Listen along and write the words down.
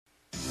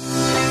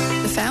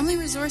Family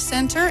Resource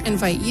Centre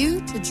invite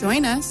you to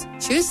join us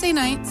Tuesday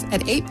nights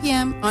at 8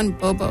 p.m. on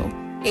Bobo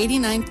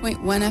 89.1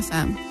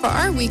 FM for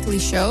our weekly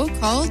show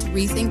called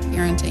Rethink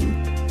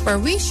Parenting, where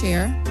we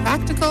share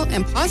practical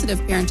and positive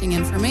parenting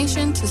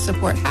information to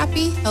support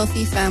happy,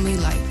 healthy family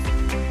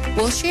life.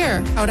 We'll share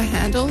how to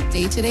handle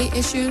day-to-day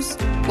issues.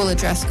 We'll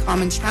address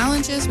common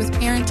challenges with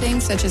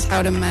parenting, such as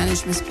how to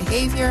manage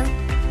misbehavior,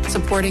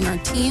 supporting our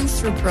teens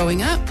through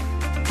growing up,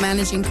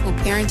 managing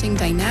co-parenting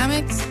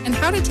dynamics, and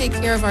how to take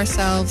care of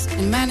ourselves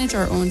and manage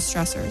our own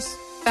stressors.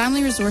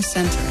 Family Resource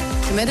Centre,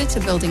 committed to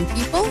building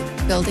people,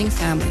 building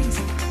families.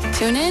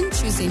 Tune in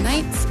Tuesday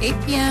nights, 8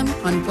 p.m.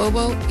 on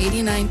Bobo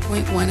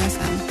 89.1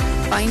 FM.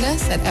 Find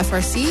us at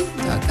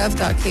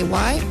frc.gov.ky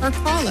or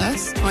call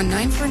us on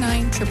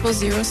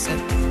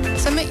 949-0006.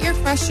 Submit your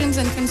questions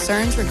and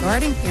concerns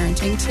regarding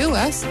parenting to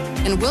us,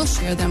 and we'll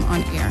share them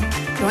on air.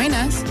 Join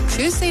us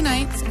Tuesday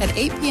nights at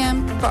 8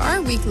 p.m. for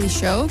our weekly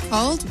show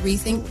called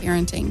Rethink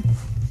Parenting.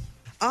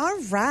 All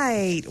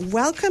right.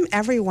 Welcome,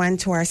 everyone,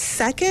 to our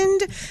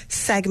second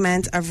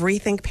segment of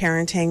Rethink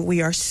Parenting.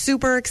 We are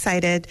super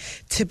excited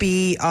to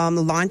be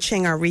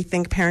launching our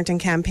Rethink Parenting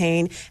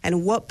campaign.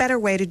 And what better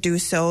way to do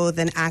so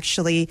than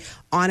actually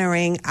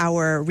honoring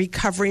our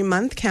Recovery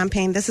Month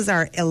campaign. This is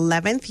our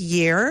 11th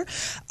year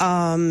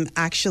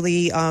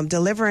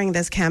delivering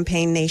this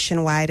campaign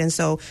nationwide. And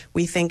so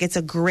we think it's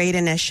a great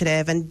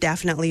initiative and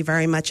definitely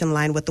very much in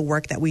line with the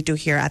work that we do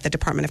here at the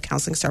Department of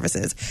Counseling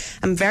Services.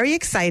 I'm very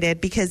excited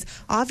because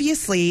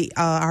obviously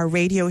our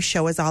radio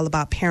show is all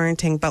about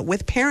parenting, but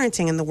with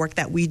parenting and the work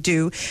that we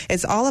do,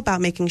 it's all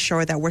about making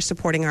sure that we're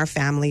supporting our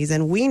families.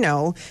 And we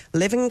know,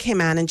 living in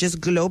Cayman and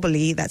just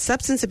globally, that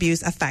substance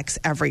abuse affects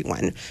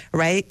everyone,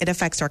 right? It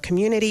affects our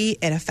community,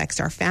 it affects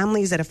our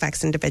families, it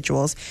affects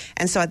individuals.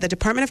 And so at the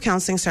Department of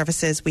Counseling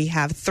Services, we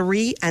have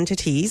 3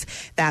 entities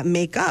that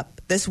make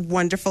up this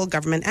wonderful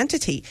government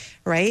entity,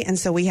 right? And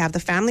so we have the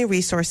Family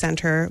Resource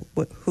Centre,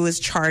 who is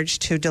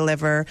charged to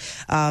deliver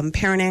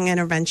parenting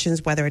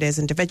interventions, whether it is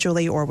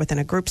individually or within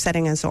a group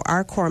setting. And so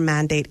our core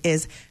mandate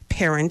is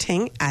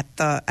parenting at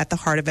the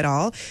heart of it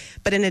all.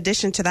 But in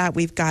addition to that,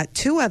 we've got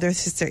 2 other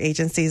sister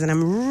agencies, and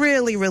I'm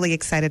really, really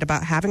excited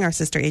about having our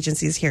sister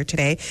agencies here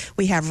today.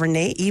 We have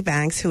Renee E.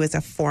 Banks, who is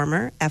a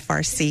former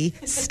FRC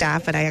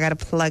staff, and I got to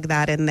plug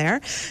that in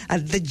there.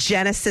 The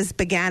genesis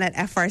began at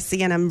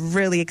FRC, and I'm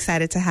really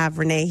excited to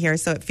have Renee here,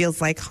 so it feels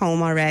like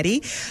home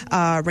already.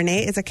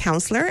 Renee is a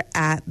counselor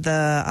at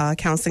the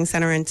Counselling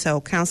Centre, and so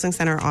Counselling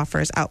Centre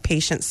offers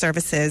outpatient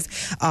services.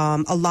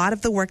 A lot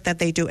of the work that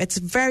they do, it's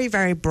very,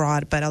 very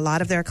broad, but a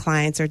lot of their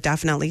clients are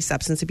definitely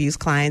substance abuse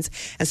clients,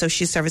 and so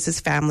she services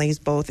families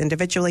both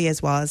individually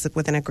as well as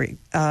within a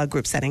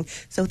group setting.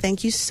 So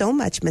thank you so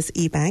much, Ms.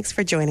 E. Banks,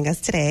 for joining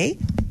us today.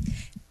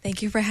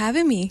 Thank you for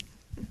having me.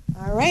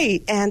 All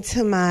right, and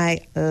to my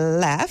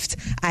left,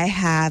 I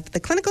have the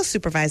clinical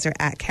supervisor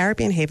at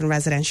Caribbean Haven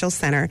Residential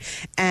Centre.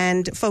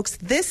 And folks,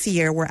 this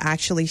year we're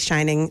actually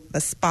shining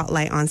the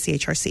spotlight on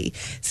CHRC.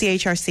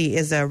 CHRC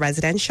is a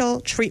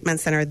residential treatment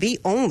center, the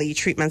only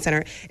treatment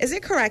center. Is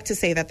it correct to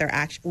say that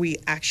we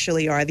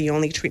actually are the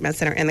only treatment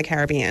center in the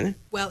Caribbean?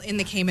 Well, in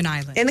the Cayman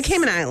Islands. In the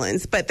Cayman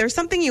Islands, but there's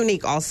something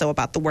unique also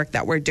about the work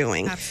that we're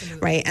doing.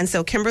 Absolutely. Right, and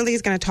so Kimberly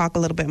is going to talk a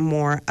little bit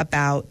more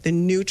about the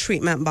new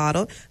treatment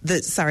model,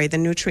 the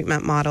new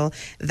treatment model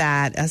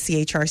that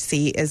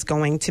CHRC is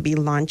going to be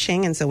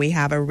launching. And so we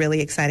have a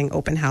really exciting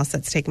open house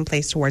that's taking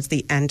place towards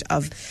the end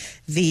of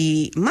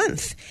the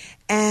month.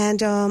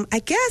 And I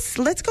guess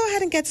let's go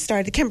ahead and get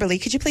started. Kimberly,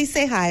 could you please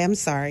say hi? I'm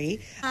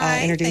sorry.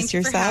 Hi, introduce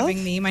yourself. Thank you for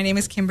having me. My name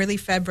is Kimberly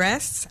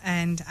Febres,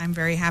 and I'm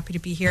very happy to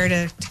be here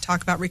to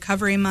talk about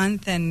Recovery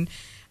Month and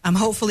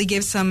hopefully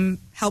give some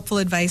helpful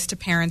advice to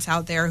parents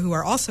out there who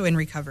are also in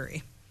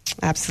recovery.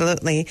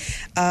 Absolutely.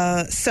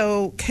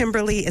 So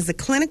Kimberly is a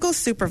clinical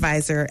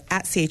supervisor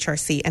at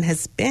CHRC and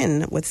has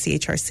been with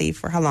CHRC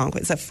for how long?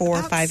 Is it 4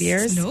 or 5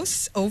 years? No,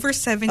 over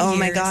 7 years. Oh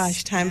my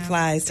gosh, time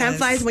flies. Time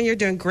flies when you're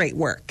doing great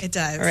work. It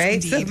does,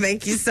 right? indeed. So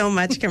thank you so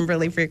much,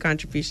 Kimberly, for your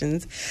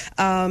contributions.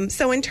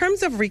 So in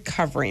terms of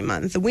Recovery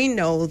Month, we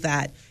know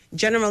that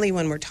generally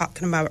when we're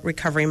talking about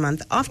Recovery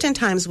Month,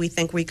 oftentimes we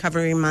think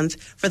Recovery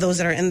Month, for those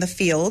that are in the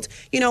field,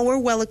 we're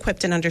well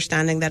equipped in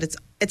understanding that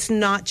it's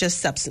not just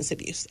substance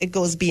abuse. It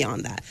goes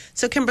beyond that.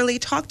 So Kimberly,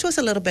 talk to us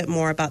a little bit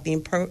more about the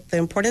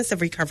importance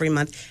of Recovery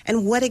Month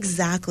and what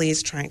exactly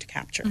is trying to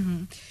capture.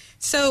 Mm-hmm.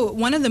 So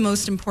one of the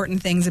most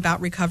important things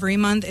about Recovery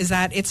Month is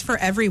that it's for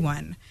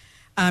everyone.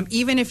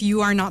 Even if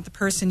you are not the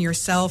person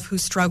yourself who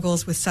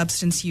struggles with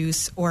substance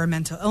use or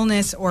mental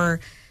illness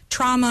or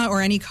trauma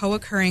or any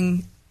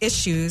co-occurring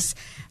issues,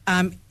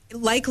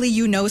 likely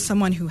you know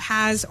someone who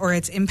has, or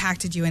it's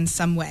impacted you in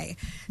some way.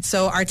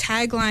 So our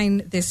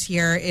tagline this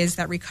year is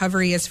that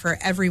recovery is for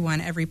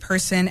everyone, every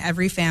person,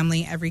 every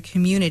family, every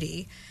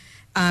community.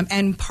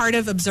 And part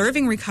of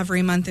observing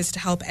Recovery Month is to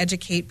help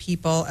educate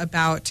people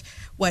about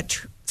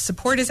what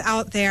support is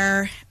out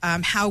there,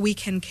 how we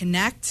can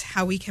connect,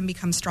 how we can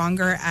become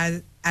stronger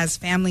as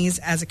families,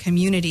 as a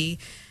community,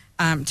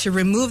 to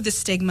remove the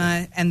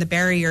stigma and the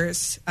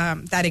barriers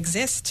that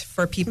exist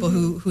for people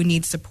who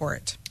need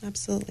support.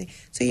 Absolutely.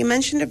 So you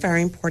mentioned a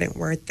very important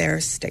word there,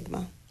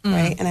 stigma,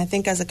 right? And I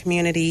think as a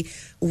community,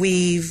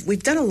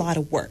 we've done a lot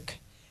of work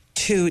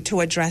to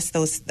address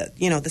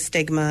the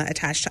stigma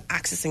attached to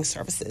accessing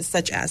services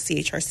such as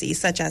CHRC,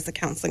 such as the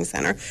Counselling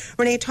Centre.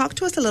 Renee, talk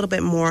to us a little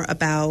bit more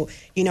about,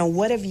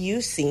 what have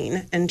you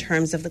seen in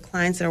terms of the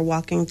clients that are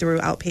walking through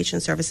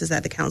outpatient services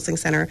at the Counselling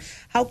Centre?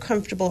 How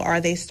comfortable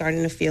are they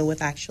starting to feel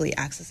with actually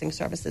accessing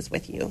services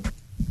with you?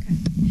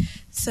 Okay.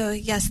 So,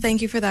 yes,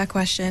 thank you for that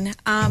question.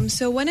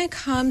 So when it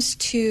comes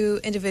to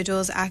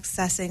individuals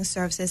accessing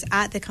services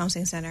at the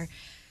Counselling Centre,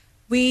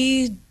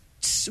 we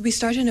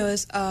start to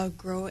notice a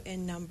growth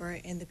in number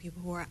in the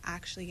people who are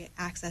actually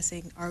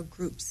accessing our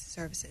group's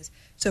services.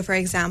 So, for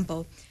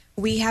example,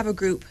 we have a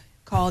group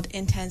called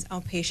Intense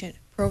Outpatient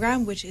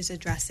Program, which is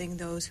addressing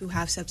those who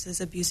have substance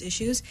abuse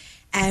issues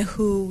and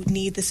who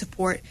need the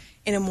support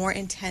in a more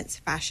intense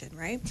fashion,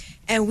 right?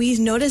 And we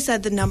noticed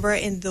that the number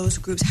in those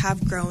groups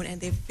have grown and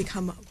they've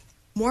become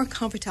more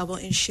comfortable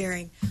in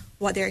sharing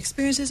what their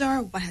experiences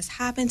are, what has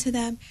happened to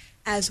them,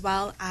 as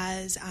well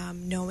as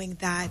knowing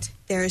that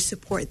there is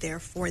support there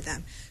for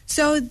them.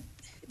 So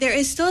there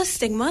is still a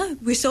stigma.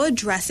 We're still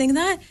addressing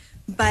that,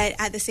 but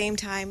at the same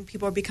time,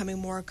 people are becoming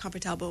more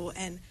comfortable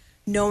and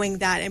knowing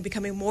that and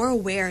becoming more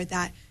aware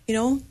that,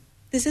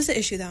 this is an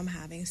issue that I'm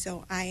having,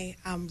 so I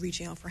am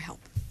reaching out for help.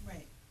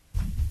 Right.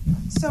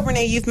 So,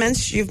 Renee, you've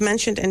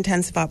mentioned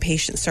intensive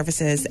outpatient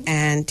services,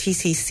 and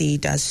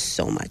TCC does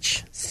so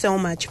much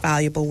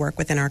valuable work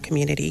within our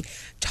community.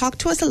 Talk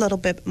to us a little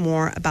bit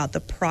more about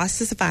the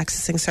process of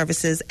accessing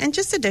services and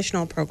just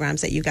additional programs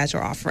that you guys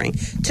are offering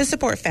to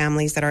support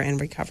families that are in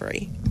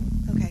recovery.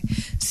 Okay.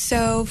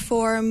 So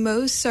for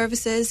most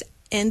services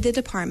in the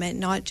department,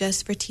 not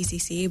just for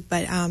TCC,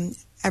 but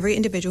every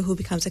individual who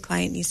becomes a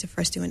client needs to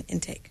first do an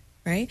intake,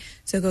 right?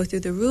 So go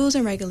through the rules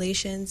and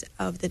regulations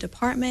of the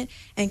department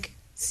and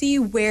see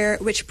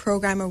which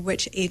program or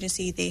which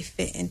agency they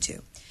fit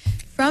into.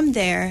 From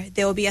there,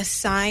 they will be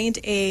assigned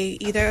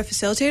either a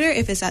facilitator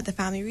if it's at the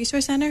Family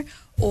Resource Center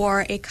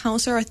or a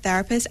counselor or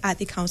therapist at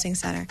the Counselling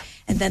Center.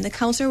 And then the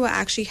counselor will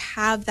actually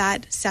have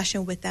that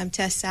session with them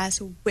to assess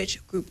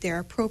which group they're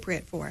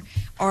appropriate for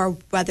or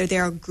whether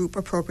they're group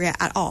appropriate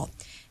at all.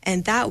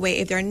 And that way,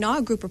 if they're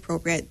not group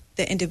appropriate,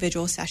 the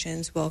individual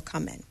sessions will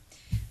come in.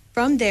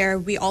 From there,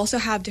 we also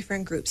have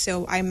different groups.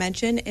 So I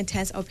mentioned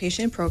Intense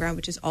Outpatient Program,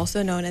 which is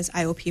also known as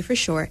IOP for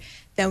short.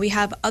 Then we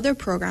have other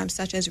programs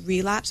such as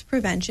relapse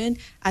prevention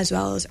as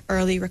well as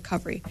early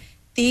recovery.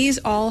 These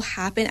all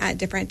happen at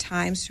different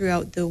times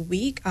throughout the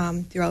week,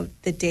 throughout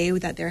the day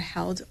that they're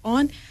held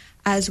on,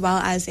 as well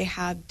as they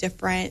have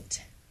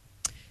different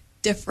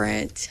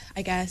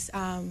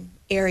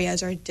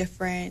areas or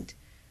different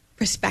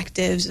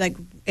perspectives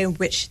in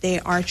which they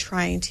are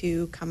trying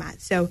to come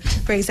at. So,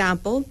 for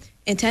example,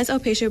 Intense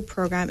Outpatient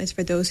Program is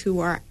for those who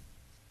are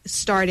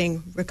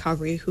starting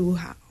recovery, who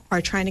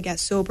are trying to get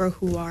sober,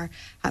 who are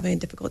having a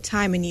difficult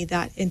time and need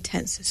that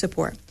intense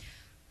support.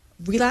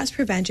 Relapse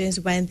prevention is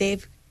when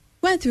they've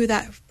went through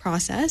that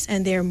process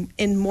and they're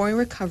in more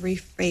recovery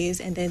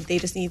phase and then they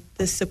just need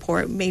the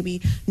support,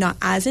 maybe not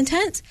as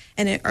intense.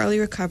 And an early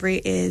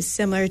recovery is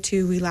similar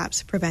to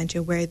relapse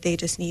prevention where they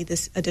just need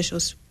this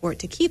additional support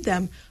to keep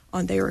them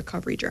on their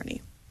recovery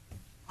journey.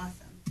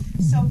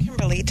 So,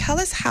 Kimberly, tell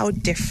us how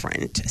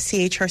different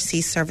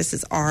CHRC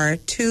services are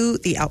to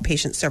the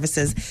outpatient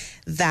services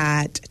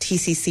that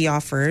TCC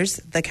offers,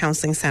 the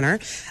Counselling Centre,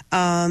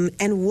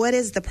 and what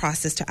is the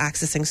process to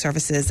accessing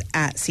services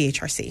at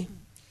CHRC?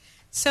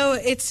 So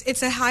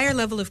it's a higher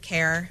level of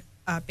care.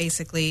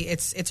 Basically,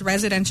 it's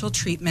residential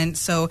treatment.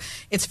 So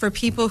it's for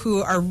people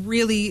who are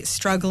really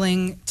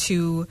struggling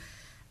to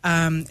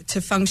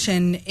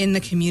function in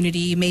the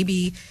community.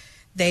 Maybe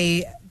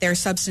their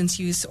substance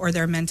use or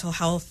their mental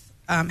health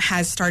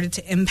has started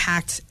to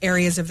impact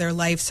areas of their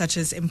life such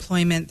as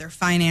employment, their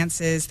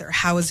finances, their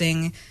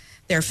housing,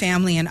 their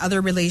family and other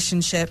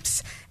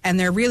relationships, and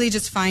they're really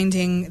just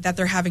finding that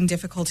they're having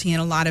difficulty in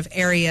a lot of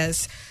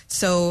areas.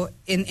 So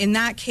in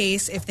that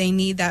case, if they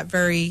need that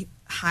very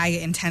high,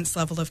 intense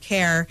level of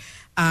care,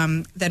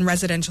 then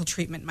residential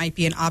treatment might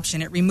be an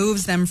option. It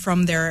removes them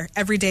from their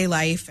everyday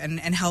life and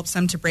helps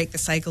them to break the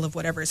cycle of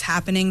whatever is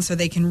happening so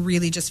they can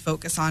really just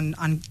focus on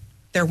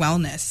their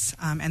wellness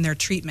and their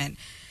treatment.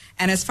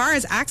 And as far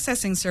as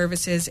accessing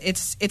services,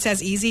 it's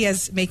as easy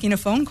as making a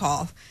phone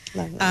call.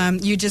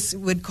 You just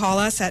would call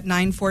us at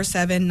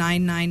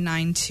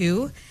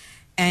 947-9992,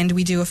 and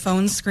we do a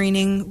phone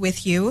screening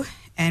with you,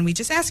 and we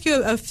just ask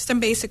you some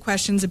basic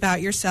questions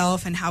about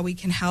yourself and how we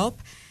can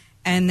help.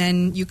 And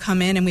then you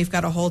come in, and we've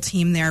got a whole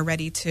team there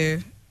ready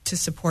to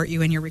support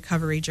you in your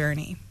recovery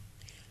journey.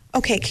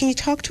 Okay, can you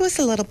talk to us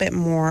a little bit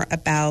more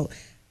about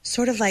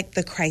sort of like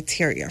the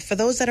criteria for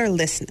those that are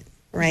listening?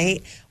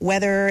 Right?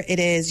 Whether it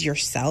is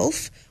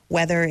yourself,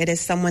 whether it is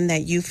someone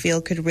that you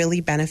feel could really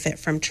benefit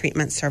from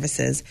treatment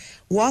services.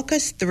 Walk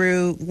us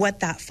through what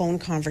that phone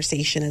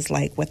conversation is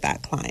like with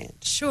that client.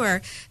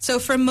 Sure. So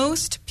for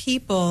most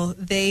people,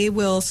 they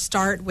will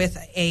start with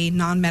a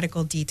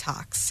non-medical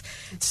detox.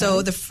 Okay.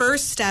 So the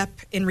first step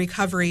in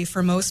recovery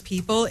for most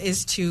people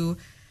is to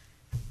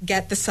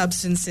get the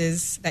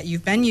substances that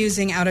you've been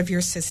using out of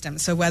your system.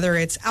 So whether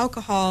it's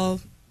alcohol,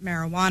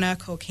 marijuana,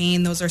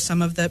 cocaine, those are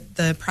some of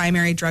the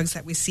primary drugs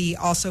that we see.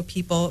 Also,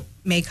 people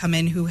may come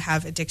in who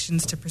have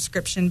addictions to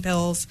prescription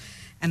pills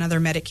and other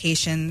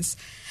medications.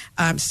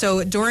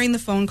 So during the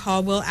phone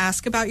call, we'll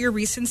ask about your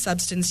recent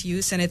substance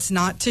use, and it's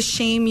not to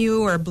shame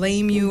you or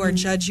blame you or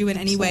judge you in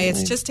any way.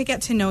 It's just to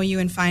get to know you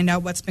and find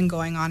out what's been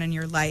going on in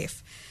your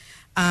life.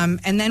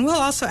 And then we'll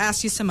also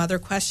ask you some other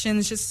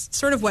questions, just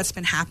sort of what's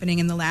been happening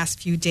in the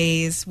last few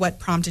days, what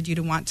prompted you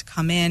to want to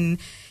come in,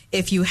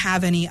 if you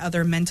have any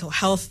other mental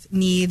health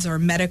needs or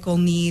medical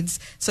needs,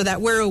 so that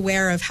we're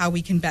aware of how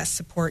we can best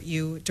support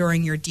you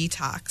during your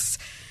detox.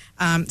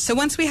 So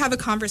once we have a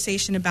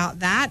conversation about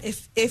that,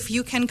 if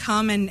you can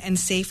come and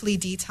safely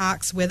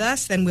detox with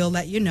us, then we'll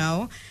let you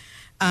know.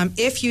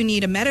 If you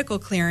need a medical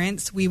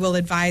clearance, we will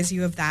advise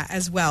you of that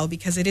as well,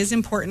 because it is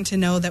important to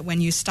know that when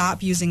you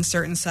stop using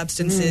certain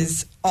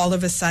substances, all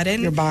of a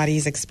sudden your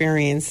body's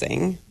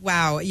experiencing.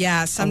 Wow,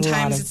 yeah.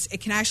 Sometimes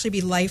it can actually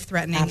be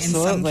life-threatening in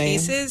some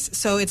cases.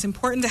 So it's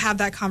important to have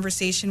that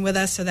conversation with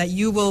us so that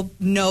you will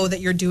know that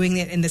you're doing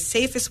it in the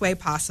safest way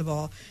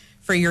possible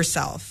for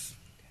yourself.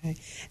 Okay.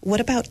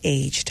 What about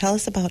age? Tell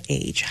us about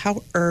age.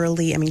 How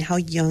early, how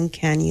young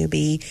can you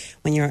be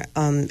when you're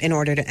in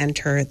order to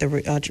enter the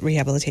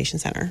rehabilitation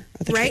center?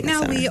 Or the right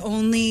now, center? we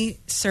only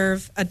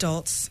serve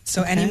adults,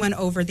 so anyone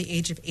over the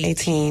age of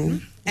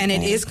 18. And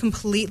it is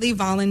completely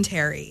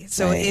voluntary.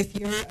 So if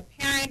you're a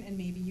parent and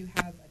maybe you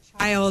have a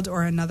child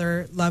or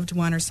another loved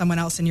one or someone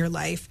else in your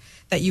life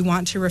that you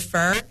want to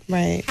refer,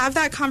 have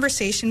that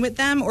conversation with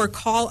them or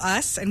call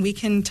us and we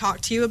can talk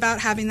to you about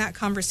having that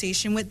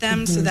conversation with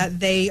them so that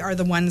they are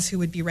the ones who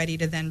would be ready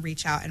to then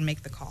reach out and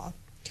make the call.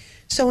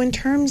 So in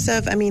terms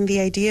of, the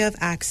idea of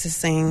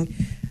accessing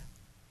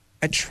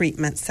a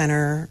treatment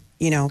center,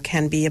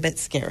 can be a bit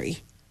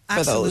scary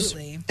for those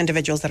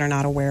individuals that are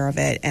not aware of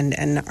it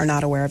and are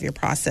not aware of your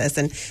process.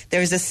 And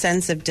there's a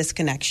sense of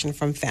disconnection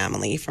from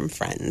family, from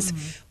friends.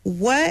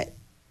 What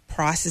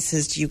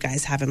processes do you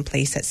guys have in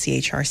place at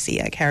CHRC,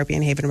 at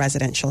Caribbean Haven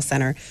Residential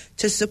Center,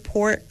 to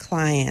support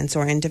clients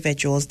or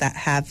individuals that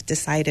have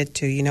decided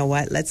to,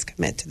 let's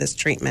commit to this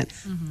treatment.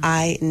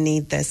 I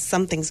need this.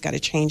 Something's got to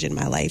change in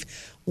my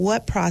life.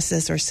 What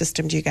process or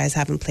system do you guys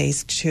have in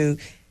place to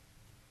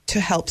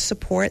help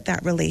support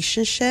that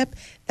relationship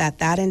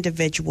that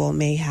individual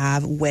may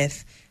have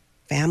with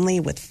family,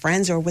 with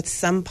friends, or with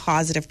some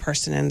positive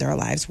person in their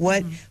lives?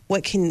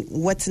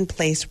 What's in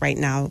place right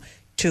now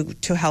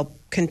to help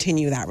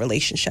continue that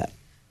relationship?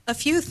 A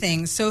few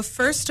things. So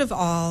first of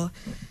all,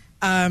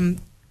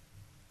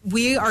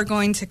 we are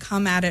going to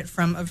come at it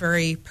from a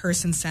very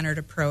person-centered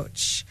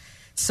approach.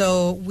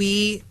 So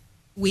we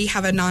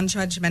have a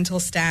non-judgmental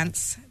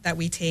stance that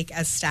we take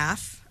as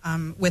staff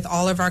with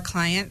all of our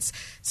clients.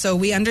 So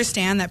we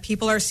understand that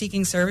people are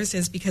seeking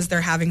services because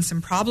they're having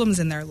some problems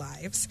in their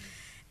lives,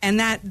 and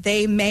that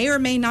they may or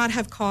may not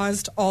have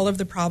caused all of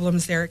the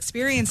problems they're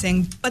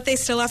experiencing, but they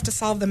still have to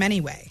solve them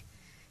anyway.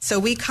 So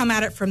we come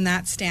at it from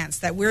that stance,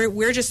 that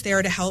we're just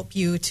there to help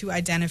you to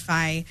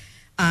identify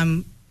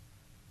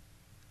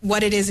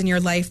what it is in your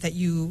life that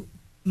you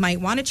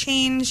might want to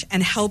change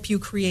and help you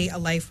create a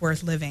life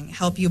worth living,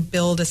 help you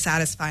build a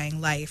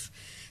satisfying life.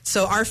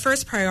 So our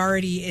first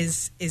priority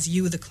is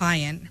you, the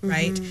client,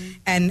 right?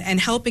 And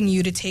helping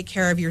you to take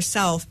care of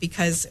yourself,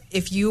 because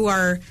if you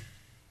are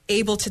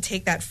able to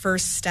take that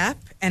first step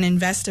and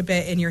invest a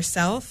bit in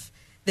yourself,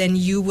 then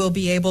you will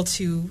be able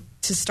to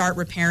start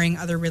repairing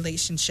other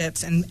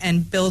relationships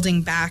and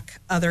building back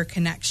other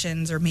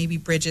connections or maybe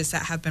bridges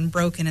that have been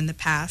broken in the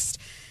past.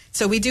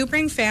 So we do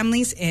bring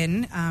families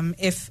in.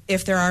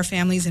 If there are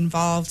families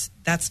involved,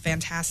 that's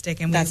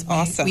fantastic. And that's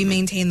awesome. We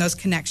maintain those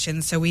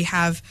connections. So we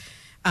have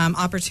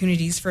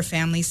opportunities for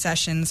family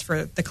sessions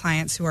for the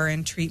clients who are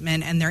in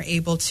treatment, and they're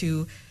able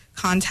to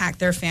contact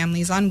their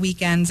families on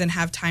weekends and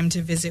have time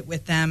to visit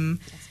with them.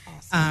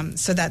 That's awesome.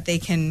 So that they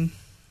can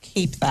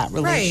keep that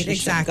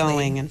relationship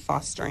going and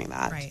fostering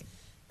that. Right.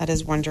 That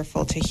is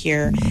wonderful to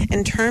hear.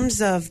 In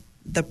terms of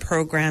the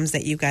programs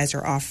that you guys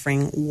are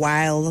offering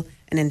while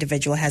an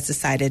individual has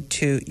decided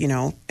to,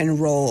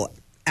 enroll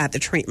at the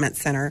treatment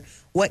center,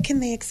 what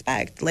can they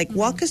expect?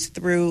 Walk us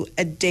through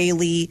a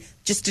daily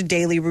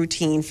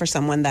routine for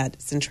someone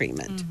that's in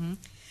treatment.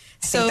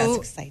 I think that's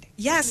exciting.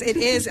 Yes, it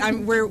is.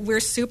 We're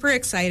super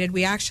excited.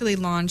 We actually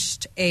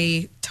launched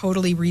a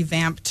totally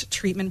revamped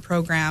treatment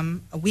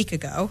program a week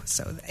ago,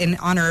 so in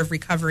honor of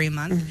Recovery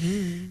Month.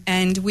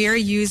 And we are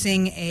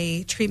using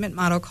a treatment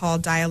model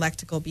called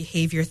dialectical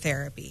behavior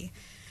therapy.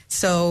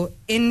 So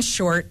in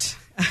short,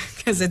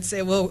 because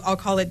I'll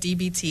call it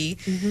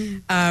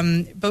DBT.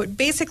 But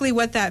basically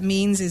what that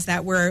means is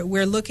that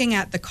we're looking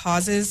at the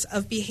causes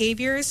of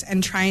behaviors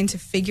and trying to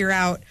figure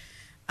out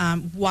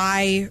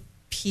why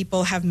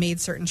people have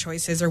made certain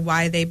choices or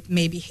why they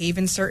may behave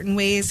in certain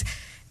ways,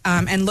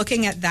 and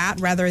looking at that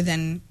rather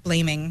than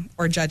blaming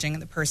or judging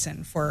the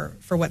person for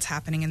what's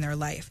happening in their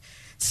life.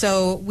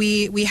 So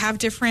we have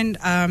different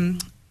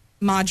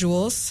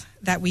modules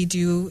that we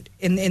do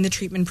in the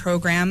treatment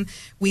program.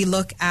 We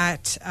look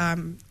at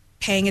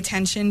paying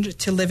attention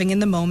to living in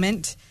the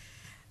moment.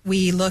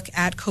 We look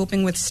at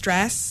coping with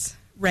stress,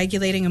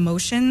 regulating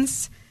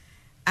emotions,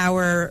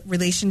 our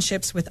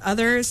relationships with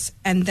others,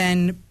 and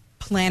then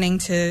planning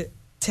to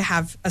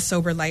have a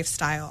sober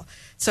lifestyle.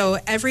 So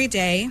every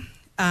day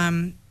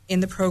in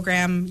the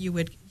program, you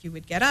would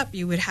get up,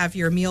 you would have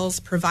your meals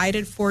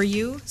provided for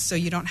you, so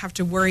you don't have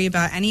to worry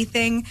about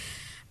anything.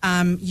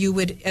 You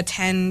would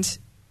attend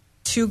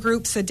 2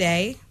 groups a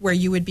day where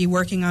you would be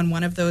working on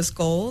one of those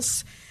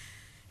goals.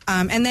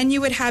 And then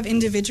you would have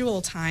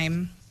individual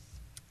time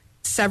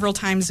several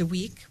times a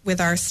week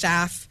with our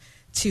staff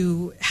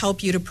to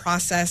help you to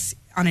process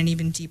on an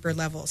even deeper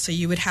level. So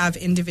you would have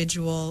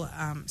individual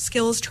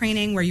skills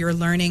training where you're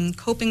learning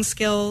coping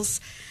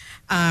skills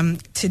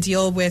to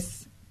deal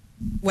with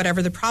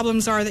whatever the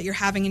problems are that you're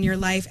having in your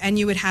life, and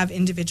you would have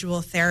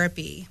individual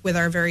therapy with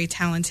our very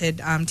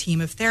talented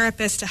team of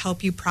therapists to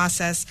help you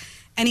process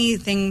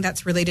anything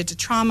that's related to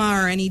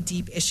trauma or any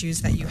deep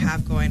issues that you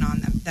have going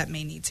on that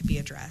may need to be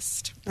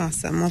addressed.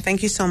 Awesome. Well,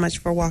 thank you so much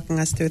for walking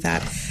us through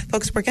that.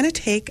 Folks, we're going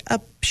to take a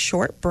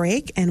short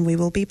break and we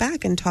will be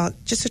back and talk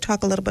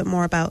a little bit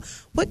more about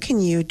what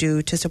can you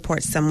do to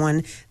support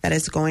someone that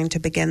is going to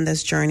begin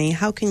this journey.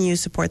 How can you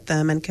support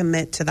them and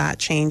commit to that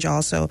change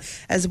also,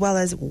 as well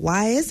as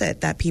why is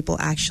it that people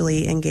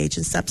actually engage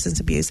in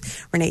substance abuse?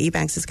 Renee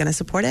Ebanks is going to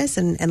support us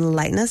and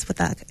enlighten us with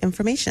that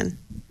information.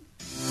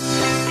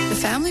 The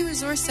Family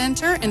Resource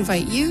Centre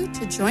invite you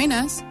to join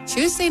us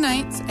Tuesday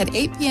nights at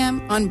 8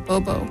 p.m. on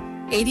Bobo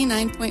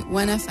 89.1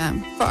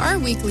 FM for our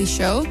weekly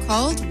show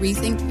called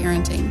Rethink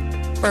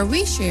Parenting, where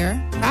we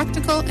share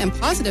practical and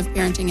positive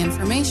parenting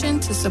information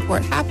to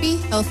support happy,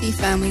 healthy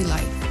family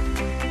life.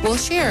 We'll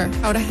share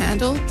how to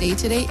handle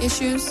day-to-day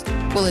issues.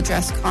 We'll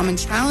address common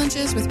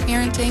challenges with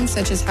parenting,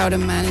 such as how to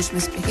manage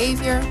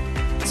misbehavior,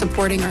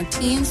 supporting our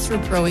teens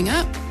through growing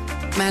up,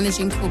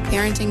 managing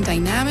co-parenting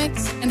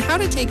dynamics, and how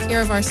to take care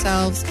of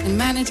ourselves and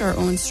manage our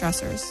own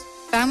stressors.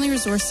 Family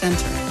Resource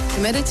Centre,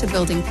 committed to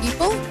building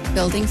people,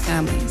 building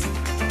families.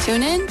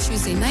 Tune in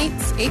Tuesday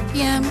nights, 8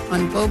 p.m.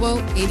 on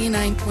Bobo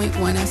 89.1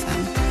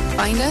 FM.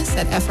 Find us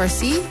at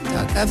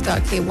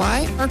frc.gov.ky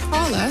or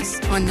call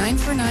us on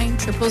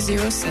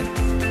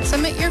 949-0006.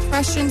 Submit your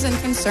questions and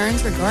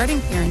concerns regarding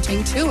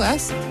parenting to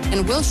us,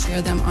 and we'll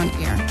share them on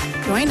air.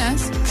 Join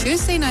us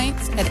Tuesday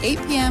nights at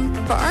 8 p.m.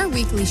 for our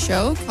weekly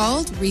show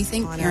called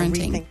Rethink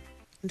Parenting.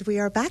 And we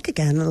are back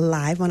again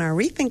live on our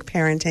Rethink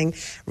Parenting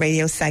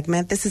radio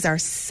segment. This is our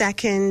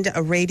second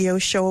radio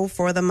show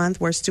for the month.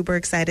 We're super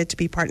excited to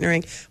be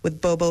partnering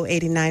with Bobo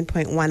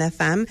 89.1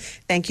 FM.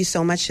 Thank you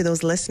so much to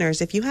those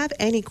listeners. If you have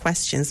any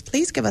questions,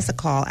 please give us a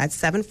call at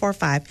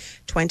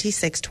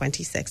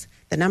 745-2626.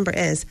 The number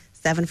is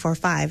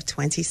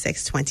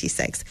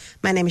 745-2626.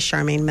 My name is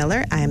Charmaine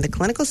Miller. I am the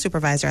clinical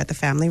supervisor at the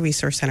Family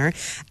Resource Centre,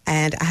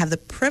 and I have the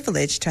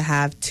privilege to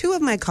have 2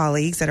 of my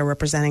colleagues that are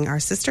representing our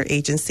sister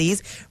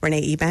agencies.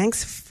 Renee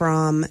Ebanks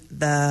from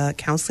the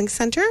Counselling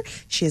Centre.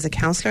 She is a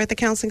counselor at the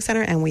Counselling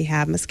Centre, and we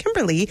have Ms.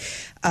 Kimberly,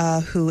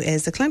 who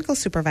is the clinical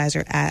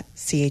supervisor at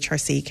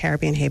CHRC,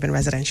 Caribbean Haven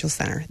Residential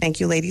Centre. Thank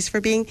you, ladies,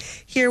 for being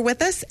here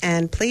with us,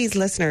 and please,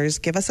 listeners,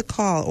 give us a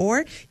call,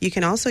 or you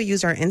can also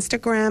use our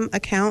Instagram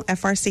account,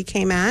 FRC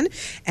Cayman,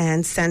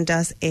 and send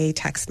us a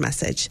text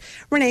message.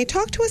 Renee,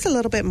 talk to us a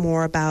little bit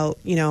more about,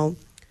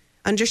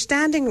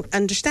 understanding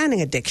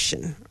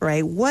addiction,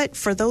 right? What,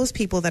 for those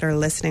people that are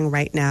listening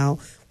right now,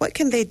 what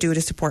can they do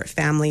to support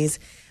families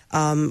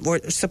or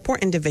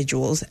support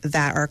individuals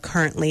that are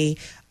currently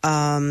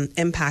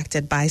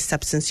impacted by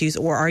substance use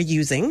or are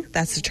using?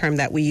 That's the term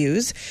that we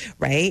use,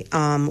 right?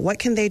 What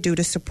can they do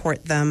to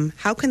support them?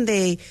 How can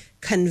they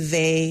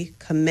convey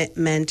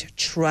commitment,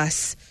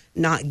 trust,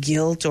 not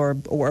guilt or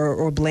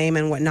blame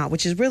and whatnot,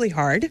 which is really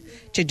hard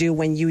to do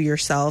when you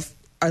yourself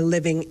are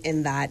living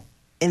in that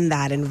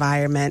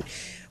environment?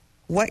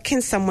 What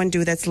can someone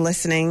do that's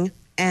listening?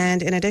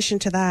 And in addition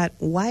to that,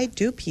 why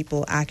do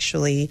people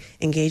actually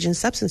engage in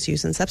substance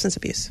use and substance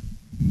abuse?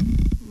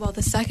 Well,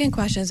 the second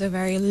question is a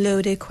very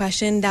loaded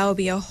question. That would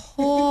be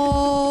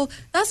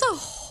that's a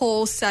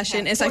whole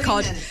session in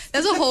psychology.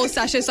 That's a whole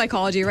session in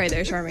psychology right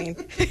there,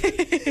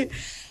 Charmaine.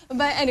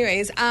 But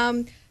anyways,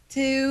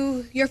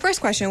 to your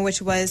first question,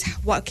 which was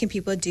what can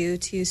people do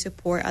to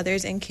support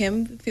others? And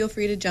Kim, feel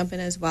free to jump in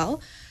as well.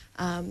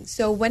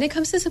 So when it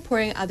comes to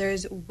supporting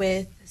others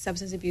with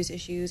substance abuse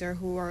issues or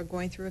who are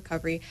going through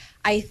recovery,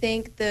 I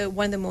think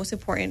one of the most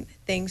important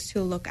things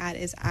to look at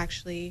is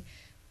actually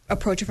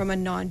approach it from a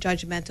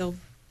non-judgmental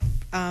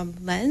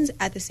lens.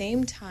 At the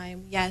same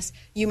time, yes,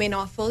 you may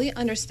not fully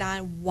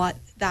understand what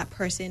that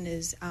person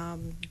is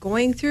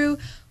going through,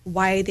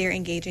 why they're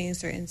engaging in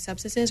certain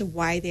substances,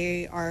 why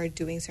they are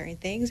doing certain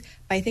things.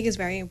 But I think it's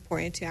very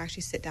important to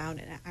actually sit down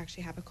and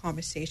actually have a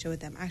conversation with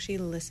them, actually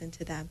listen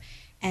to them,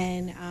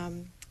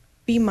 and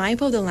be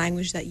mindful of the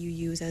language that you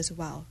use as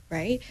well,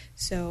 right?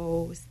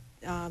 So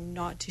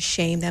not to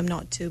shame them,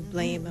 not to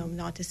blame them,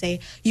 not to say,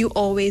 you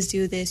always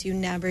do this, you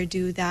never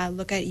do that,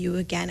 look at you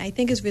again. I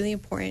think it's really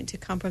important to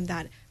come from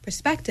that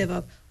perspective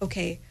of,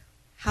 okay,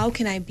 how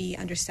can I be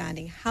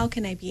understanding? How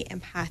can I be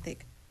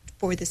empathic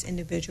for this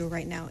individual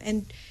right now?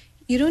 And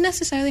you don't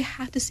necessarily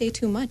have to say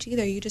too much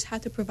either. You just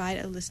have to provide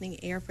a listening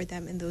ear for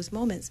them in those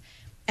moments.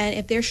 And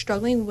if they're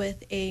struggling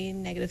with a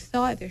negative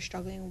thought, if they're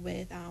struggling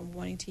with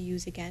wanting to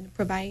use again,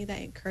 providing that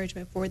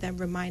encouragement for them,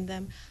 remind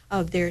them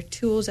of their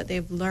tools that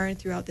they've learned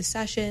throughout the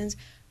sessions,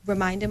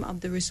 remind them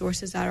of the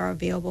resources that are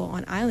available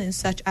on islands,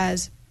 such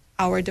as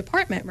our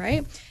department,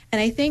 right?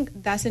 And I think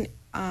that's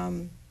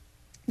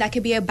that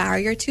could be a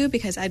barrier too,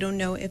 because I don't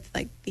know if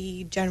like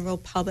the general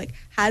public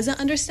has an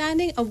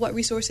understanding of what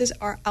resources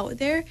are out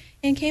there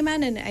in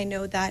Cayman. And I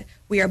know that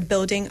we are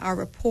building our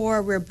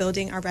rapport, we're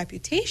building our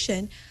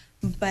reputation,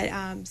 but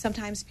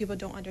sometimes people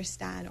don't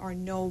understand or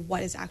know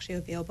what is actually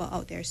available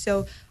out there.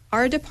 So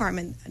our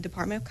Department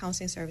of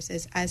Counselling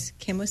Services, as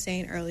Kim was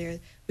saying earlier,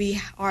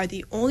 we are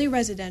the only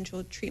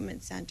residential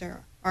treatment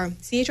center, or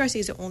CHRC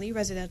is the only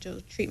residential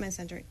treatment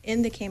center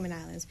in the Cayman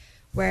Islands,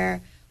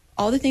 where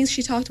all the things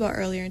she talked about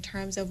earlier in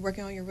terms of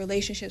working on your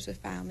relationships with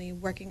family,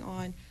 working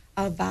on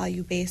a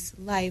value-based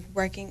life,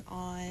 working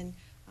on,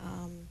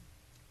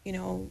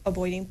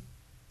 avoiding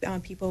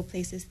people,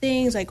 places,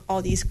 things, like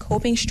all these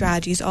coping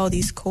strategies, all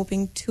these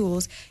coping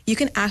tools, you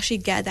can actually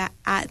get that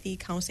at the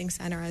counseling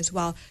center as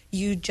well.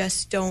 You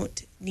just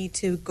don't need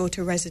to go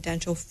to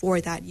residential for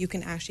that. You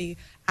can actually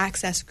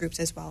access groups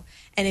as well.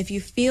 And if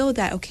you feel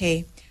that,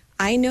 okay,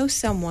 I know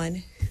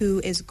someone who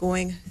is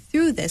going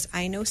through this,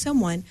 I know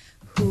someone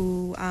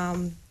who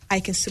I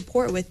can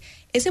support with,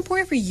 it's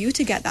important for you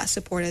to get that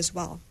support as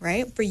well,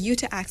 right? For you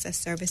to access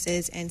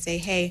services and say,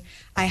 hey,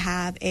 I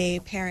have a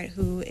parent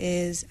who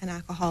is an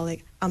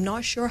alcoholic. I'm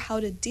not sure how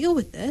to deal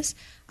with this.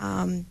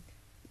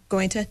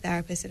 Going to a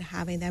therapist and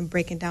having them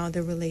breaking down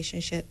the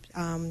relationship,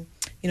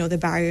 the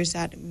barriers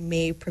that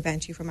may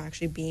prevent you from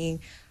actually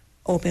being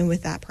open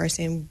with that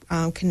person,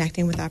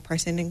 connecting with that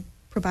person, and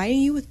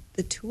providing you with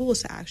the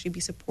tools to actually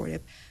be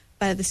supportive.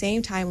 But at the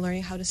same time,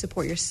 learning how to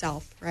support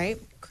yourself, right?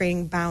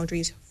 Creating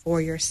boundaries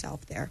for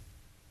yourself there.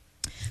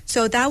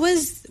 So that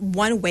was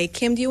one way.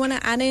 Kim, do you want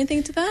to add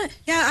anything to that?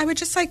 Yeah, I would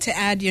just like to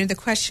add, the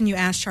question you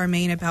asked,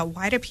 Charmaine, about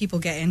why do people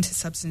get into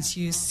substance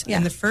use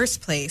in the first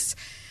place?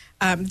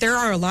 There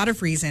are a lot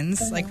of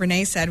reasons. Like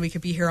Renee said, we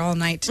could be here all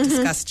night to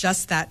discuss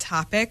just that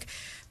topic.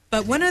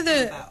 But one of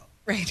the...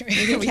 Right.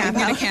 We're going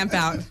to camp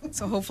out.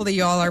 So hopefully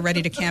you all are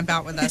ready to camp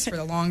out with us for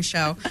the long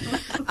show.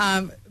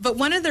 But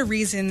one of the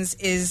reasons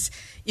is,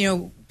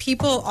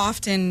 people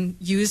often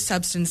use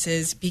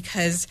substances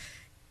because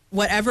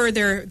whatever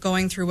they're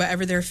going through,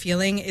 whatever they're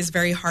feeling is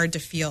very hard to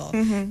feel.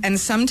 And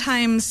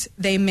sometimes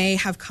they may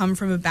have come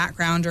from a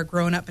background or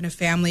grown up in a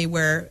family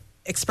where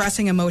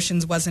expressing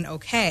emotions wasn't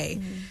okay,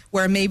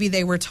 where maybe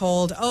they were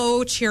told,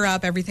 oh, cheer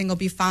up, everything will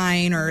be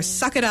fine, or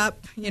suck it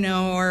up,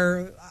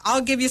 or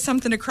I'll give you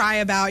something to cry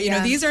about.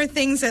 These are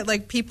things that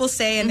like people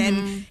say,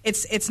 and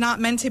it's not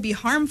meant to be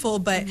harmful,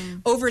 but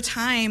over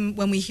time,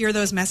 when we hear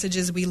those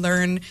messages, we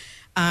learn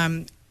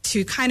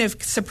to kind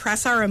of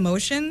suppress our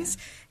emotions.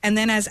 And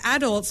then as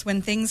adults,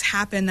 when things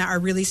happen that are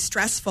really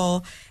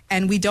stressful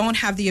and we don't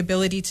have the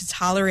ability to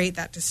tolerate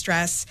that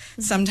distress,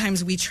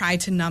 sometimes we try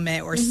to numb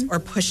it or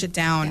push it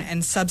down,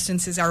 and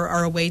substances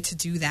are a way to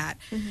do that.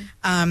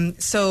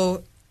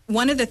 So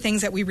one of the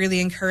things that we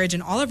really encourage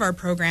in all of our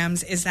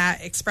programs is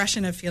that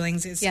expression of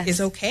feelings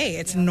is okay.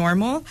 It's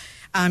normal.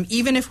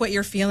 Even if what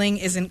you're feeling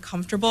isn't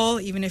comfortable,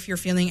 even if you're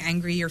feeling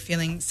angry, you're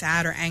feeling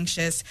sad or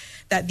anxious,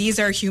 that these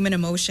are human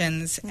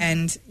emotions,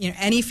 and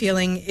any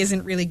feeling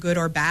isn't really good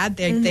or bad.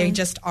 They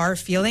just are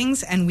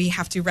feelings, and we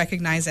have to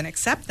recognize and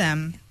accept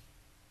them.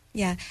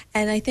 Yeah,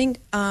 and I think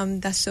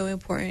that's so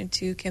important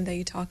too, Kim, that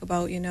you talk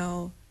about,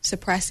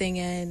 suppressing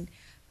and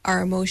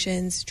our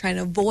emotions, trying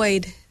to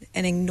avoid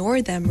and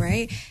ignore them,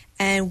 right?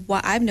 And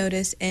what I've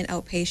noticed in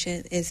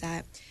outpatient is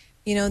that,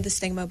 the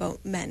stigma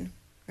about men,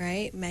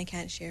 right? Men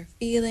can't share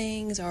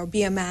feelings, or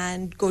be a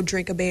man, go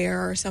drink a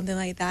beer or something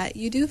like that.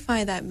 You do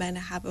find that men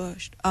have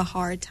a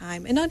hard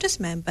time, and not just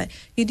men, but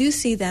you do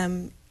see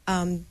them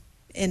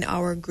in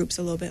our groups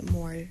a little bit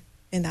more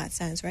in that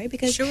sense, right?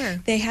 Because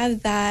they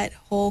have that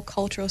whole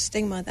cultural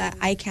stigma that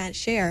I can't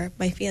share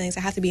my feelings.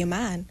 I have to be a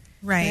man.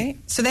 Right.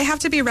 So they have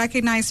to be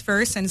recognized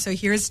first. And so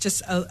here's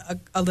just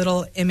a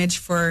little image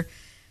for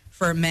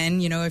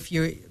men. If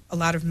you're a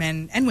lot of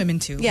men and women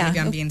too. Yeah. Maybe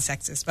I'm being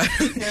sexist,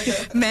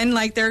 but men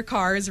like their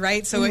cars,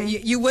 right? So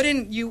you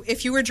wouldn't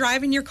if you were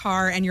driving your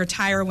car and your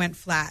tire went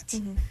flat,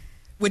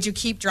 would you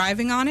keep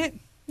driving on it?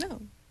 No.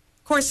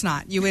 Of course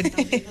not. You would.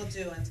 Some people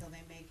do until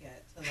they make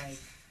it to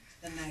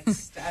the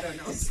next,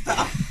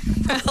 stop.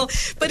 Well,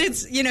 but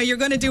it's, you're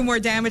going to do more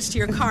damage to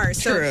your car.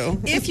 So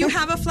True. If you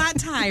have a flat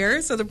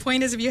tire, so the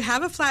point is if you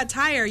have a flat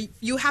tire,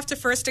 you have to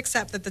first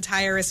accept that the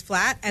tire is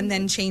flat and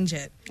then change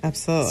it.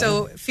 Absolutely.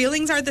 So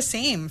feelings are the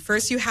same.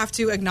 First, you have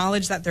to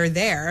acknowledge that they're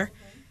there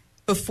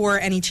before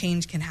any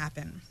change can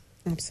happen.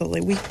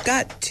 Absolutely. We've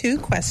got 2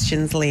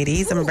 questions,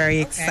 ladies. I'm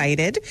very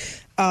excited.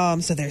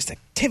 So there's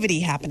activity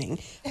happening.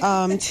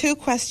 2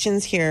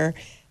 questions here.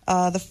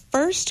 The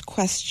first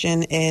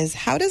question is,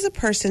 how does a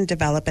person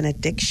develop an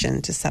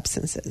addiction to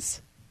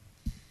substances?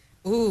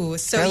 Ooh,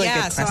 so really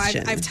yeah, good so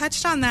question. I've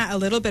touched on that a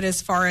little bit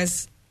as far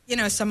as,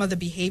 some of the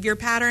behavior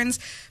patterns,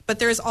 but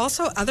there's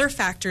also other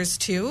factors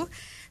too.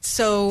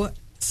 So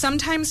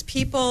sometimes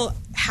people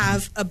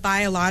have a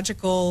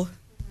biological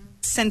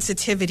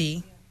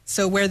sensitivity,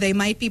 so where they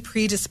might be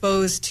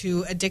predisposed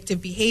to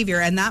addictive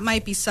behavior, and that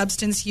might be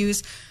substance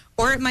use,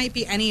 or it might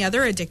be any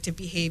other addictive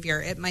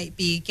behavior. It might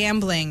be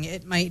gambling,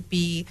 it might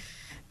be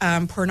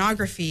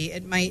pornography,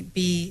 it might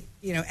be,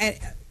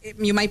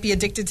 you might be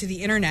addicted to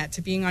the internet,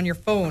 to being on your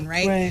phone,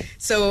 right?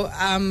 So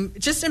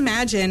just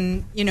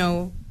imagine,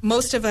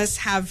 most of us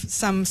have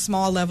some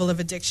small level of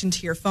addiction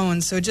to your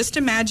phone. So just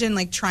imagine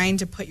like trying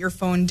to put your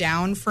phone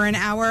down for an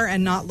hour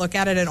and not look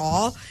at it at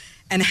all,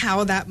 and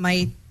how that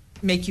might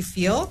make you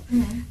feel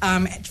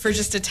for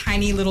just a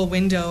tiny little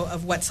window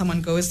of what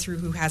someone goes through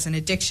who has an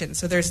addiction.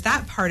 So there's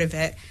that part of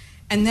it.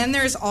 And then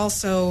there's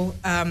also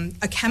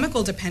a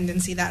chemical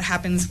dependency that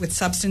happens with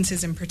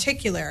substances in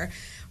particular,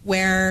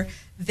 where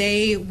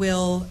they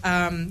will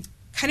kind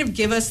of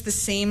give us the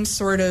same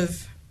sort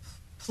of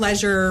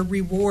pleasure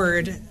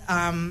reward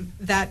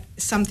that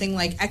something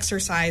like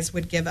exercise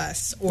would give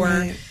us,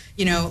 or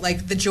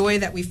like the joy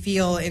that we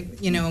feel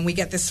and we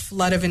get this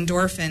flood of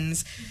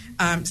endorphins.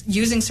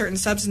 Using certain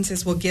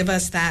substances will give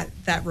us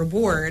that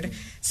reward.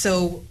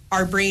 So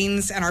our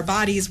brains and our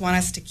bodies want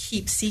us to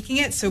keep seeking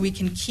it, so we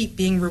can keep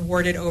being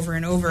rewarded over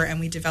and over, and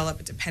we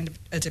develop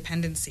a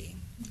dependency.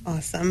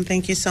 Awesome.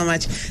 Thank you so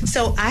much.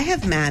 So I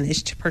have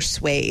managed to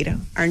persuade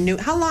our new...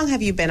 How long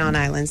have you been on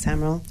island,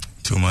 Samuel?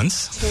 2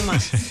 months. 2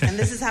 months. And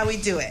this is how we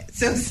do it.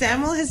 So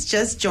Samuel has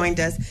just joined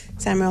us.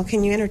 Samuel,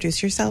 can you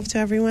introduce yourself to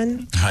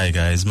everyone? Hi,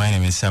 guys. My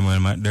name is Samuel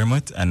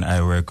McDermott, and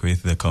I work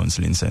with the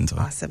Counselling Centre.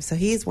 Awesome. So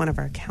he's one of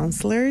our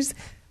counselors,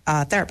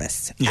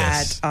 therapists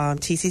Yes. at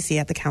TCC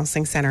at the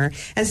Counselling Centre.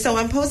 And so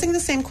I'm posing the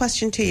same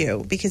question to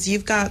you, because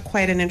you've got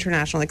quite an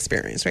international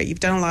experience, right? You've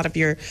done a lot of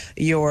your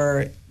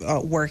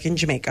work in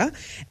Jamaica.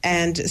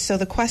 And so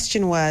the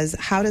question was,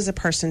 how does a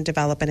person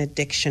develop an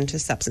addiction to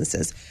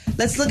substances?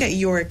 Let's look at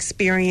your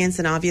experience.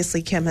 And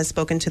obviously, Kim has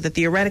spoken to the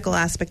theoretical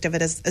aspect of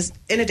it as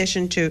in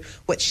addition to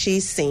what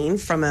she's seen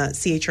from a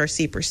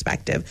CHRC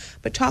perspective.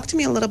 But talk to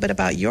me a little bit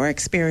about your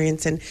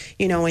experience and,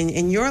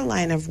 in your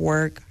line of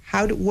work.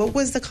 What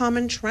was the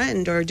common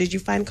trend, or did you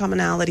find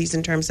commonalities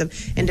in terms of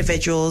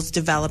individuals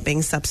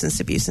developing substance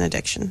abuse and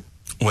addiction?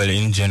 Well,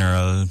 in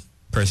general,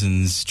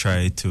 persons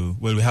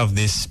we have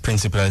this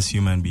principle as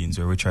human beings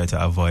where we try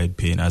to avoid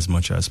pain as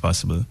much as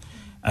possible,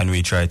 and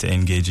we try to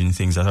engage in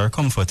things that are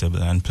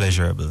comfortable and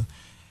pleasurable.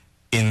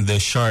 In the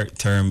short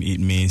term, it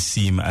may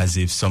seem as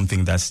if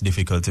something that's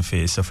difficult to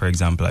face. So, for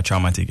example, a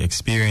traumatic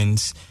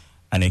experience,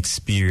 an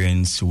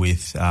experience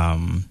with...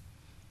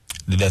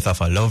 the death of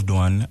a loved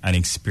one, an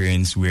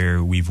experience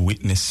where we've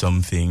witnessed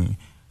something,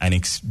 and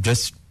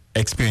just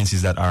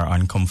experiences that are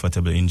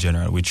uncomfortable in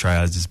general. We try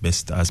as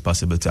best as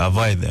possible to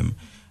avoid them.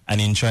 And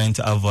in trying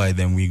to avoid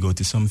them, we go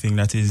to something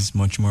that is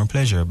much more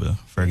pleasurable.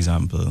 For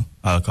example,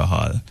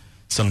 alcohol,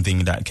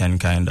 something that can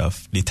kind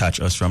of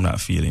detach us from that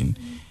feeling.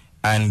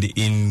 And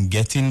in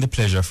getting the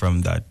pleasure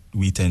from that,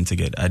 we tend to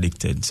get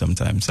addicted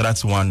sometimes. So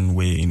that's one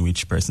way in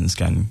which persons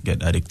can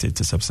get addicted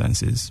to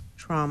substances.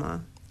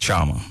 Trauma.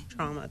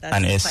 That's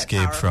an quite escape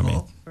powerful, from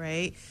it,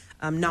 right?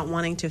 Not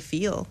wanting to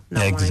feel,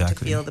 Exactly. wanting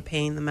to feel the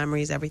pain, the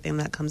memories, everything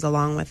that comes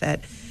along with it.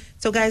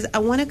 So, guys, I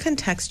want to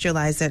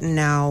contextualize it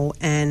now,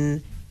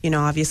 and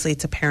obviously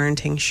it's a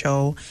parenting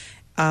show.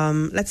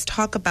 Let's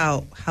talk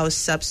about how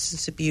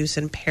substance abuse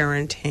and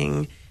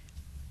parenting,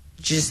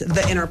 just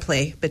the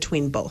interplay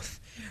between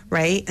both,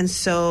 right? And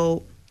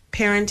so,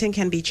 parenting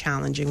can be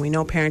challenging. We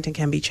know parenting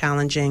can be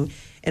challenging.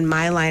 In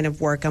my line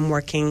of work, I'm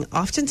working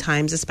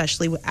oftentimes,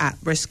 especially with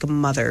at-risk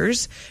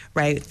mothers,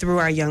 right, through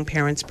our Young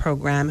Parents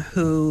program,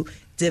 who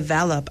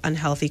develop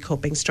unhealthy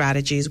coping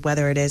strategies,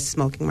 whether it is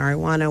smoking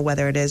marijuana,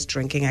 whether it is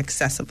drinking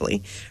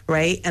excessively,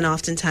 right? And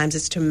oftentimes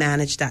it's to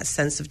manage that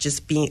sense of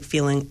just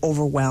feeling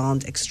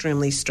overwhelmed,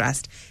 extremely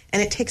stressed.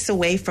 And it takes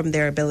away from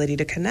their ability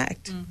to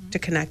connect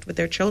with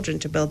their children,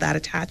 to build that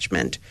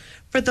attachment.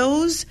 For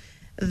those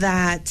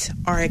that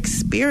are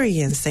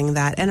experiencing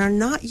that and are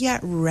not yet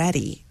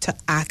ready to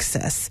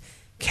access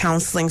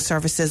counseling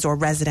services or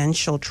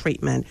residential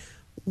treatment,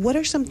 what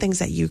are some things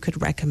that you could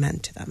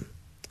recommend to them?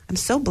 I'm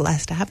so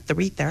blessed. I have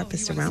 3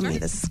 therapists around me.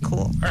 This is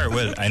cool. All right,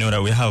 well, I know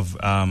that we have,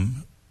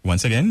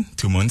 once again,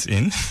 2 months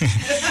in,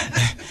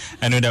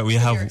 I know that we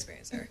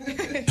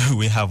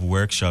have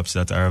workshops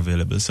that are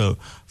available. So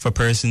for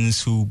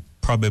persons who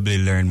probably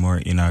learn more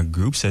in a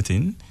group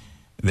setting,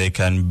 they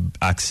can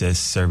access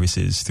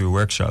services through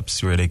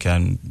workshops where they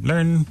can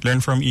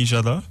learn from each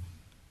other.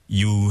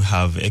 You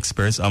have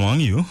experts among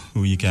you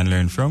who you can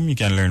learn from. You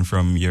can learn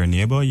from your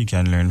neighbor. You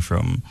can learn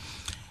from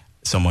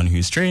someone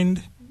who's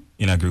trained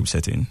in a group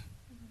setting.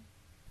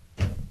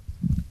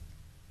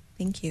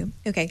 Thank you.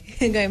 Okay,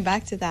 going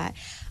back to that.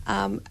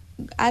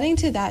 adding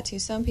to that too,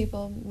 some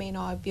people may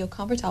not feel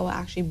comfortable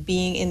actually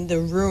being in the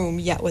room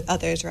yet with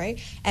others, right?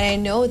 And I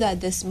know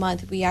that this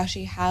month we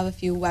actually have a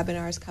few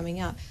webinars coming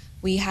up.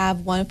 We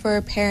have one for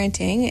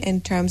parenting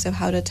in terms of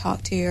how to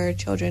talk to your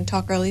children,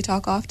 talk early,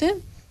 talk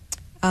often,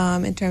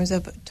 in terms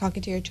of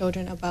talking to your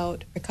children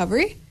about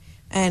recovery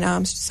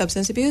and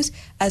substance abuse,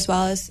 as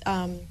well as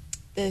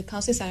the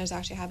Counselling Centre is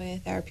actually having a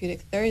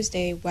Therapeutic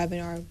Thursday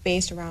webinar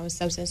based around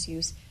substance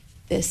use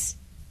this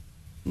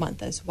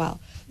month as well.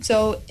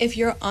 So if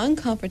you're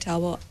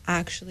uncomfortable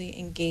actually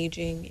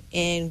engaging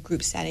in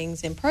group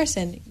settings in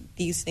person,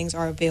 these things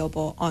are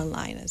available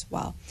online as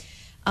well.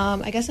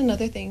 I guess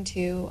another thing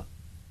too,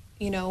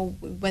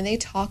 when they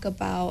talk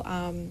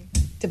about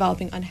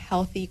developing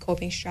unhealthy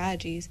coping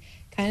strategies,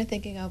 kind of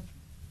thinking of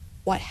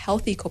what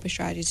healthy coping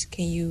strategies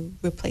can you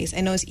replace. I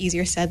know it's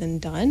easier said than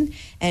done,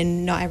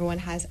 and not everyone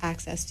has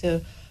access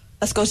to,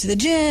 let's go to the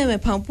gym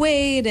and pump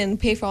weight and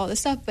pay for all this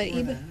stuff, but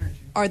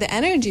or the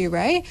energy,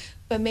 right?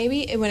 But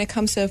maybe when it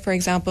comes to, for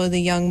example, the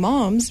young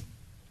moms,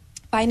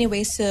 finding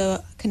ways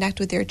to connect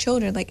with their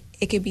children, like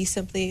it could be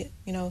simply,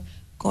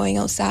 going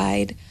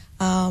outside,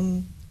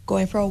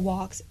 going for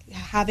walks,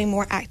 having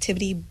more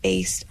activity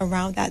based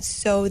around that,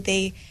 so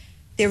they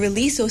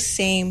release those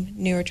same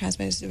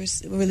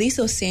neurotransmitters, release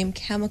those same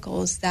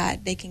chemicals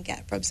that they can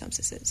get from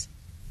substances.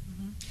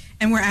 Mm-hmm.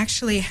 And we're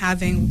actually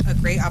having a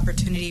great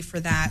opportunity for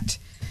that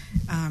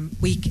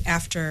week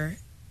after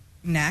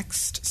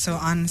next. So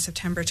on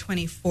September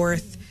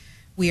 24th,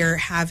 we are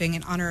having,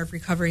 in honor of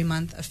Recovery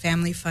Month, a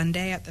Family Fun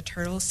Day at the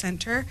Turtle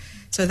Center.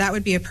 So that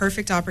would be a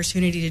perfect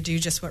opportunity to do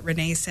just what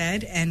Renee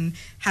said and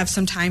have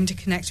some time to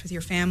connect with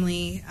your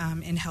family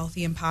in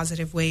healthy and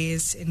positive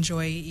ways,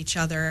 enjoy each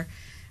other.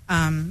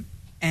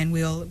 And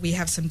we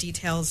have some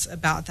details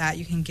about that.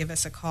 You can give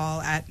us a call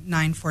at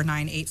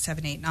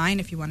 949-8789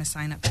 if you want to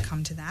sign up to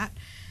come to that.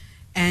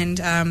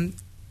 And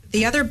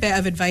the other bit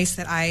of advice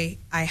that I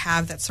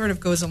have that sort of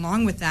goes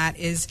along with that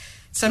is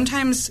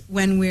sometimes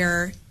when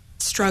we're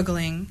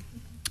struggling,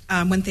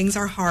 when things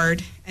are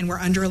hard and we're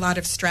under a lot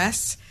of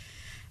stress,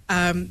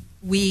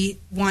 we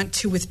want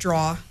to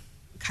withdraw,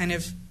 kind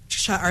of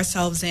shut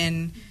ourselves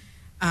in,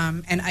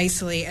 and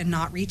isolate and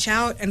not reach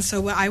out. And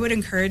so what I would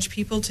encourage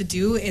people to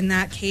do in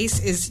that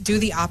case is do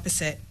the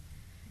opposite.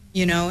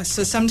 So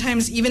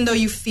sometimes even though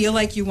you feel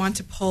like you want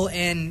to pull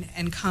in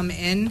and come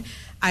in,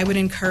 I would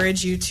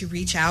encourage you to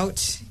reach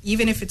out,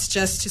 even if it's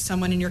just to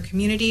someone in your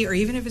community or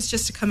even if it's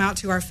just to come out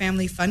to our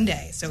Family Fun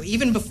Day. So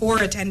even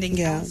before attending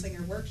counseling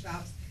or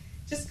workshops,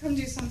 just come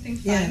do something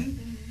fun.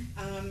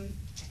 Yeah.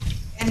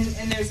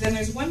 And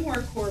there's one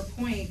more core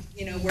point,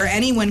 where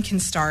anyone can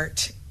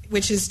start,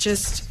 which is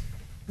just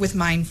with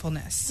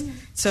mindfulness.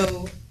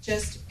 So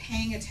just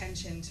paying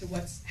attention to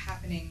what's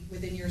happening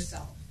within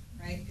yourself,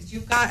 right?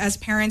 Because as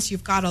parents,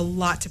 you've got a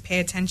lot to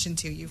pay attention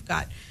to. You've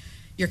got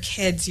your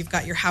kids, you've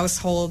got your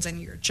households and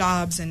your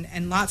jobs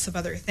and lots of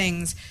other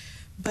things,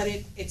 but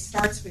it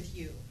starts with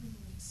you.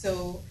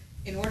 So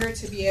in order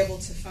to be able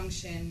to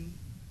function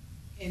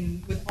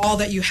with all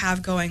that you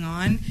have going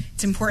on,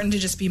 it's important to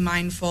just be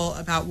mindful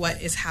about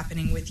what is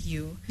happening with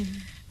you,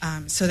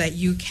 so that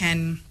you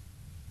can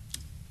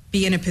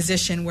be in a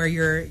position where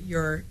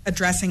you're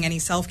addressing any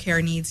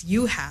self-care needs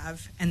you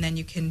have, and then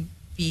you can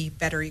be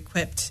better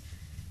equipped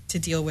to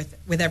deal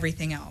with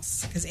everything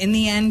else. Because in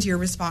the end, you're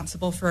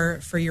responsible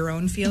for your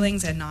own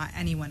feelings and not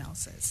anyone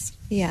else's.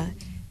 Yeah.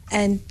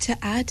 And to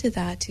add to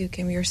that too,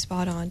 Kim, you're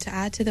spot on. To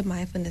add to the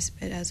mindfulness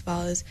bit as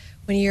well, is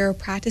when you're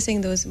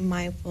practicing those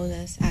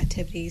mindfulness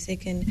activities,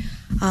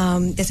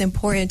 it's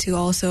important to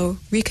also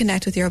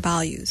reconnect with your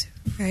values,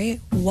 right?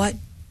 What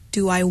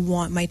do I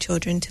want my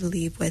children to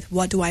leave with?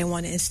 What do I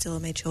want to instill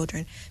in my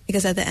children?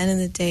 Because at the end of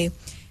the day,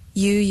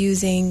 you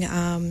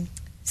using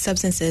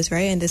substances,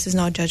 right? And this is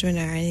not judgment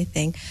or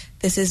anything.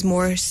 This is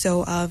more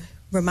so of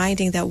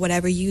reminding that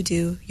whatever you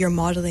do, you're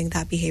modeling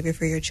that behavior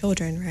for your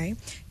children, right?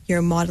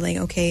 You're modeling,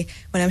 okay,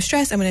 when I'm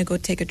stressed, I'm going to go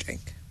take a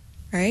drink,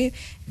 right?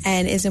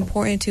 And it's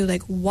important to,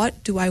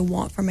 what do I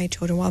want for my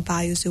children? What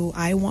values do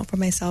I want for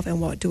myself? And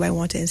what do I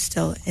want to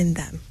instill in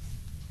them?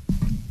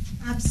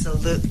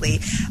 Absolutely.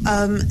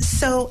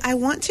 So I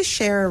want to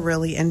share a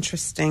really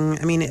interesting,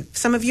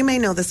 some of you may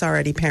know this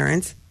already,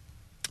 parents,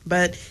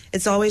 but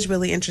it's always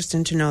really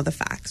interesting to know the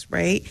facts,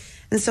 right?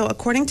 And so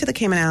according to the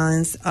Cayman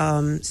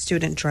Islands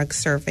Student Drug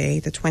Survey,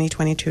 the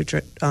 2022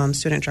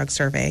 Student Drug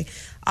Survey,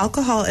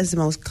 alcohol is the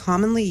most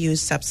commonly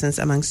used substance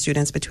among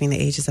students between the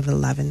ages of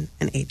 11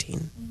 and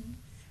 18,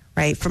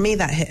 right? For me,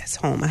 that hits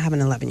home. I have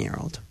an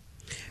 11-year-old,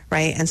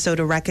 right? And so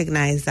to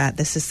recognize that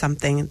this is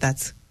something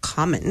that's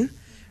common,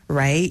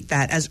 right,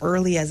 that as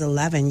early as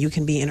 11, you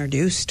can be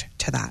introduced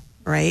to that,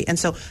 right? And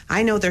so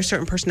I know there's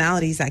certain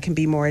personalities that can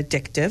be more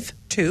addictive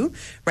too,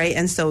 right?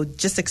 And so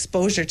just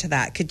exposure to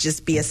that could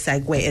just be a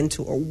segue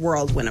into a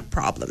whirlwind of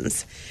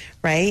problems,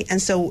 right?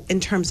 And so in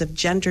terms of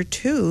gender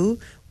too,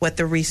 what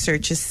the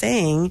research is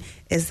saying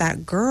is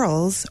that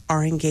girls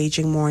are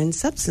engaging more in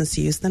substance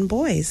use than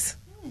boys.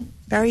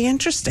 Very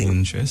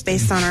interesting.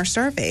 Based on our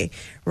survey,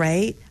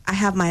 right? I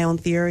have my own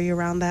theory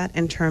around that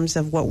in terms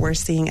of what we're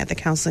seeing at the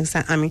Counseling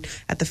Center.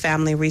 At the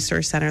Family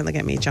Resource Center. Look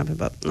at me jumping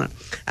up. No.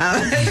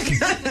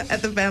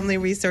 At the Family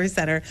Resource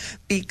Center,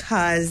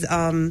 because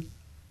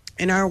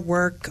in our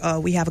work,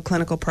 we have a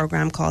clinical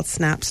program called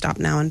SNAP, Stop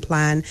Now and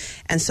Plan.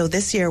 And so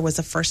this year was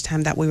the first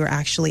time that we were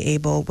actually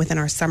able, within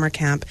our summer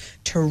camp,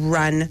 to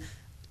run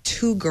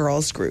 2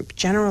 girls group.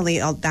 Generally,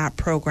 that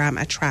program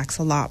attracts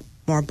a lot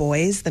more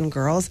boys than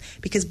girls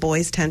because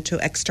boys tend to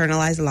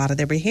externalize a lot of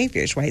their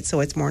behaviors, right? So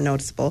it's more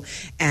noticeable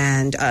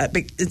and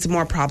it's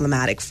more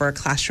problematic for a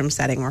classroom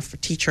setting or for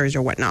teachers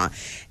or whatnot.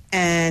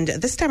 And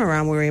this time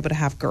around, we were able to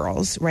have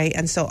girls, right?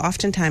 And so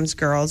oftentimes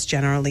girls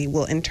generally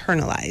will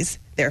internalize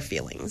their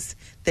feelings.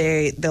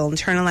 They'll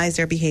internalize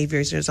their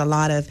behaviors. There's a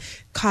lot of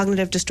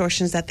cognitive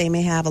distortions that they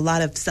may have, a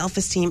lot of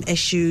self-esteem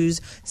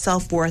issues,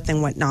 self-worth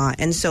and whatnot.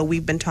 And so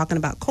we've been talking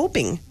about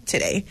coping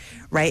today,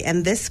 right?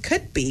 And this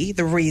could be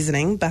the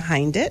reasoning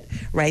behind it,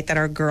 right? That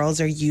our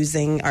girls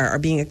are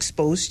being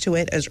exposed to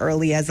it as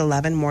early as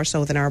 11, more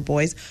so than our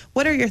boys.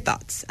 What are your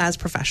thoughts as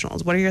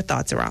professionals? What are your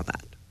thoughts around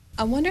that?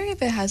 I'm wondering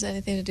if it has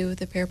anything to do with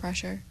the peer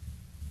pressure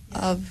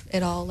of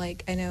it all.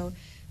 Like, I know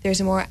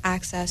there's more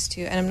access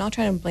to, and I'm not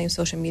trying to blame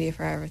social media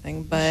for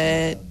everything,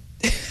 but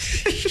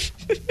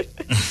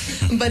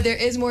but there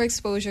is more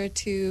exposure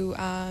to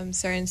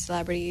certain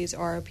celebrities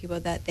or people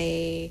that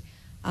they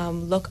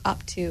look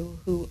up to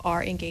who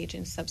are engaged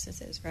in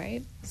substances,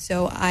 right?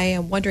 So I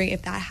am wondering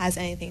if that has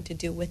anything to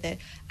do with it,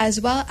 as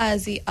well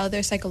as the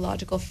other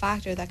psychological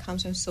factor that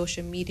comes from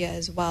social media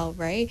as well,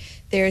 right?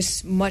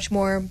 There's much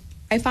more,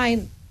 I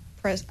find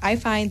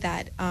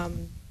that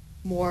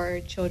more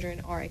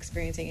children are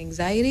experiencing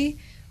anxiety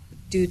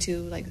due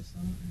to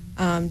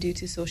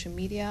social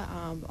media,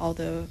 all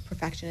the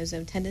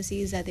perfectionism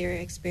tendencies that they're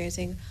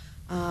experiencing,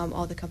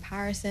 all the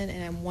comparison,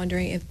 and I'm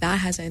wondering if that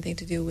has anything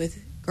to do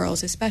with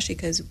girls, especially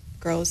because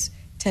girls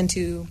tend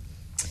to,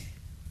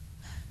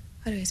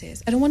 how do I say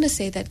this? I don't want to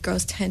say that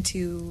girls tend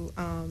to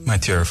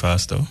mature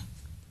fast, though.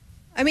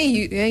 I mean,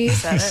 you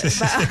said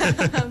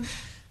it,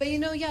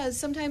 but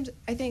sometimes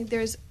I think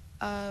there's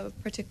a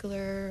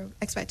particular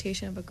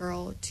expectation of a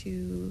girl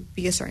to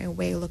be a certain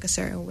way, look a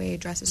certain way,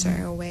 dress a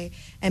certain way,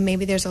 and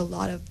maybe there's a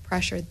lot of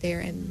pressure there,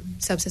 and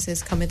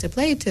substances come into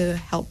play to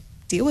help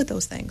deal with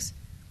those things.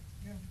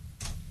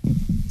 Yeah.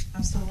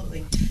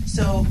 Absolutely.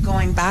 So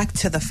going back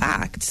to the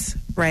facts,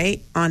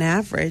 right? On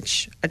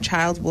average, a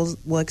child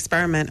will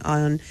experiment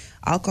on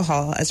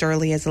alcohol as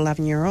early as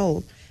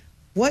 11-year-old.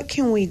 What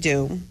can we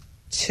do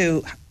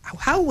to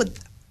how would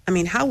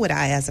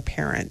I as a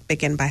parent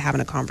begin by having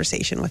a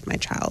conversation with my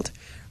child,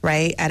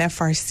 right? At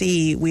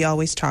FRC, we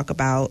always talk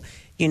about,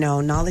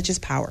 knowledge is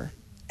power,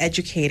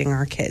 educating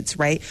our kids,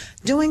 right?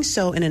 Doing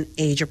so in an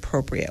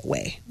age-appropriate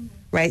way,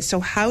 right?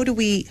 So how do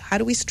we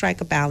strike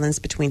a balance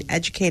between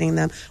educating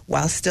them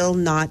while still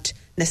not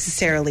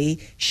necessarily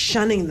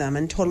shunning them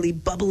and totally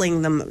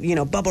bubbling them,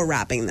 bubble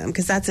wrapping them,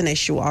 because that's an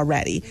issue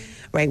already,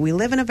 right? We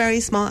live in a very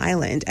small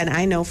island, and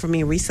I know for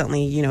me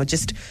recently,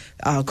 just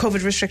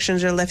COVID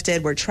restrictions are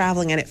lifted, we're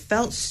traveling, and it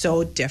felt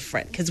so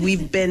different because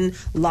we've been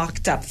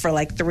locked up for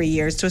like 3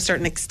 years to a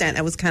certain extent.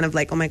 I was kind of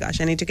like, oh my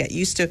gosh, I need to get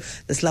used to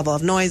this level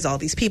of noise, all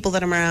these people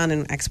that I'm around,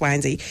 and X, Y,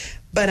 and Z.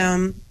 But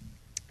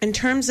in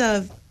terms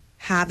of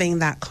having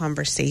that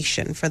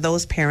conversation, for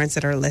those parents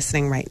that are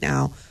listening right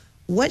now,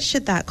 what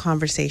should that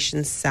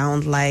conversation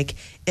sound like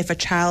if a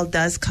child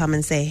does come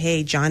and say,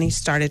 hey, Johnny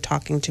started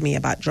talking to me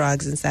about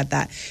drugs and said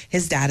that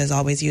his dad is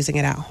always using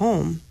it at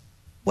home?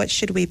 What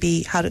should we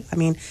be,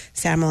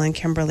 Samuel and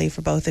Kimberly,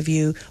 for both of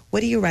you,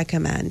 what do you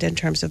recommend in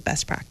terms of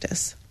best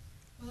practice?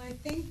 Well, I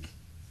think,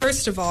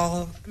 first of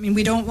all,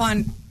 we don't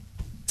want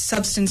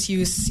substance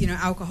use,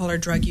 alcohol or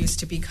drug use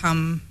to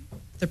become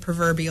the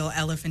proverbial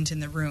elephant in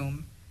the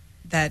room.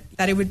 That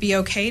it would be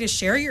okay to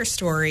share your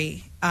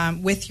story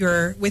with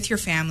your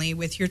family,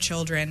 with your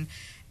children,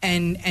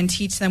 and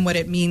teach them what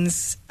it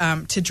means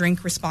to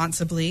drink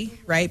responsibly,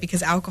 right?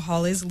 Because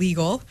alcohol is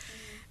legal,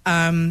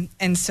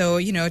 and so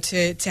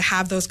to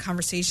have those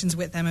conversations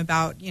with them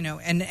about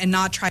and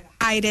not try to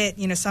hide it.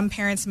 Some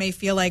parents may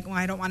feel like, well,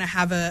 I don't want to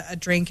have a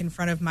drink in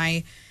front of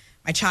my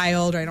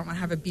child, or I don't want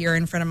to have a beer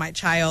in front of my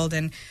child,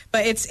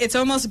 but it's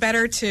almost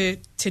better to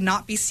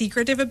not be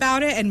secretive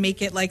about it and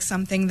make it like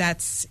something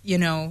that's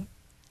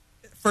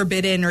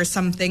forbidden or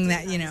something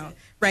that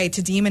right,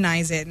 to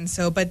demonize it. And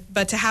so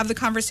but to have the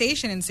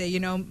conversation and say,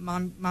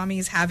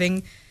 mommy's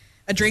having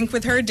a drink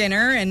with her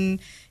dinner, and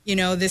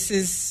this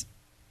is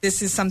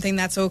something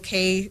that's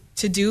okay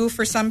to do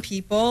for some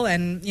people,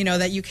 and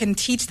that you can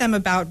teach them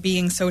about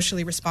being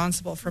socially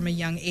responsible from a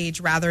young age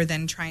rather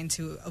than trying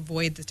to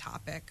avoid the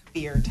topic.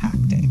 Fear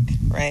tactic,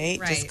 right?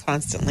 Just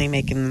constantly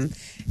making them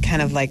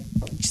kind of like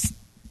just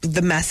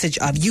the message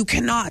of you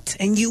cannot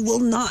and you will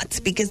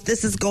not, because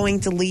this is going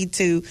to lead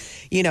to,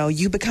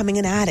 you becoming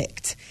an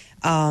addict.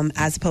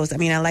 As opposed,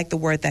 I like the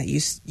word that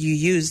you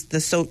use,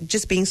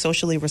 just being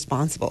socially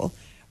responsible,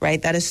 right?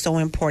 That is so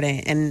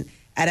important. And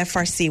at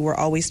FRC, we're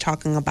always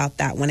talking about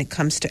that when it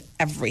comes to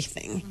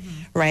everything,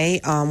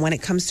 right? When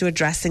it comes to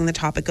addressing the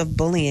topic of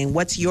bullying,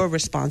 what's your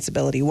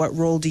responsibility? What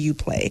role do you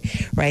play,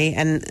 right?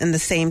 And in the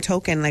same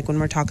token, like when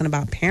we're talking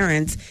about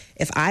parents,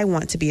 if I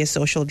want to be a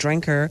social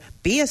drinker,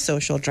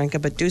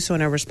 but do so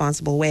in a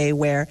responsible way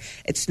where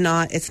it's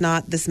not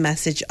this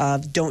message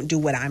of don't do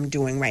what I'm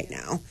doing right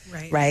now,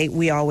 right?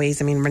 We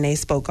always, Renee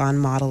spoke on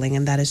modeling,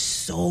 and that is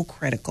so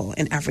critical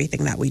in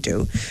everything that we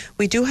do.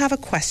 We do have a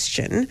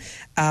question.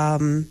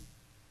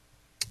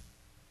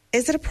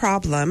 Is it a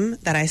problem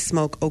that I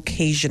smoke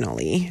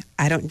occasionally?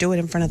 I don't do it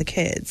in front of the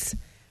kids.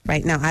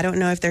 Right now, I don't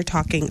know if they're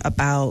talking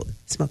about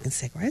smoking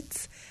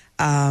cigarettes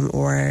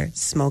or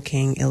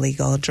smoking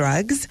illegal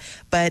drugs,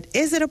 but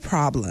is it a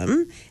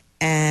problem?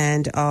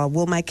 And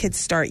will my kids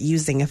start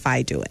using if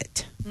I do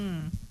it?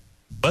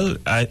 Well,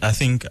 I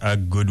think a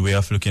good way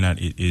of looking at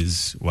it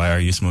is, why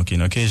are you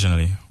smoking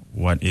occasionally?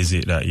 What is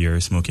it that you're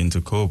smoking to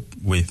cope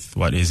with?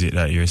 What is it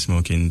that you're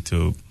smoking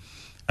to,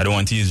 I don't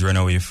want to use run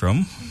away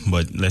from,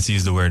 but let's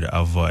use the word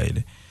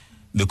avoid.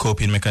 The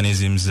coping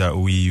mechanisms that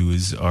we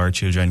use, our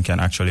children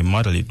can actually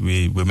model it.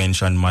 We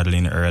mentioned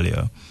modeling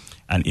earlier.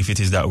 And if it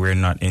is that we're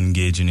not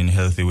engaging in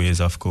healthy ways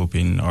of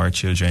coping, our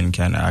children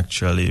can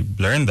actually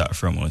learn that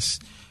from us.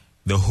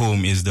 The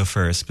home is the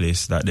first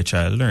place that the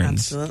child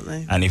learns.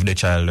 Absolutely. And if the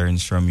child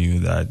learns from you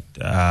that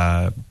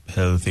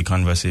healthy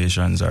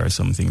conversations are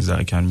some things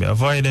that can be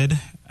avoided,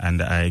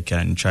 and I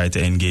can try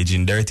to engage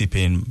in dirty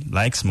pain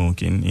like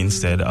smoking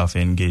instead of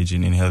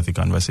engaging in healthy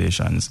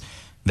conversations,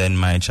 then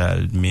my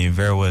child may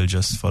very well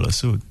just follow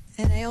suit.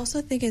 And I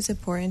also think it's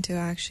important to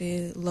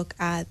actually look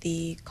at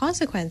the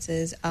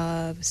consequences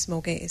of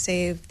smoking.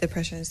 Say if the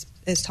person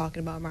is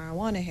talking about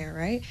marijuana here,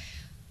 right?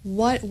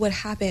 What would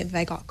happen if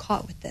I got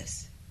caught with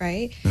this,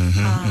 right?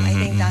 I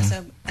think that's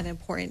an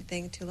important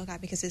thing to look at,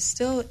 because it's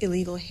still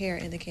illegal here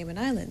in the Cayman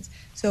Islands.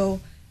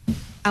 So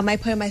am I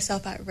putting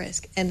myself at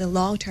risk? In the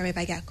long term, if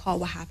I get caught,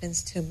 what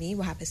happens to me?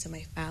 What happens to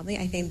my family?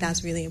 I think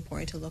that's really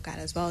important to look at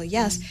as well.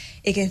 Yes,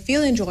 it can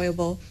feel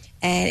enjoyable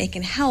and it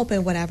can help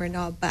and whatever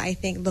not, but I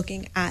think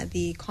looking at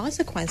the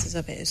consequences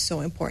of it is so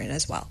important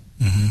as well.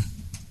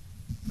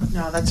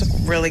 No, that's a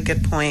really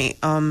good point.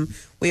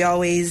 We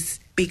always,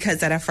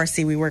 because at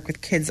FRC we work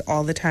with kids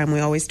all the time, we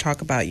always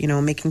talk about,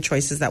 making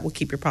choices that will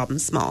keep your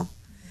problems small.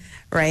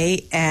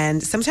 Right?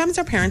 And sometimes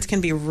our parents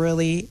can be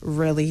really,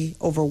 really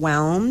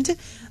overwhelmed.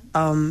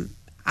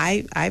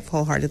 I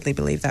wholeheartedly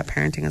believe that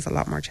parenting is a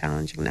lot more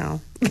challenging now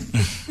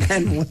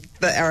than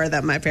the era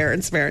that my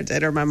parents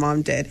parented or my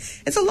mom did.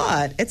 It's a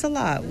lot. It's a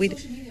lot. We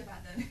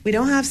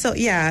don't have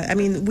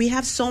we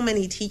have so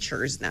many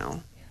teachers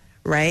now,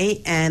 right?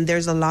 And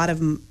there's a lot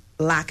of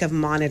lack of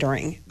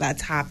monitoring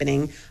that's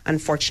happening,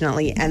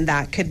 unfortunately, and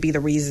that could be the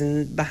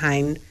reason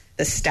behind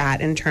the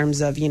stat in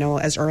terms of,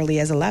 as early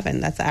as 11.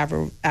 That's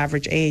the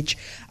average age.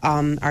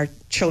 Our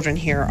children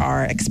here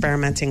are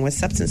experimenting with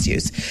substance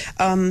use.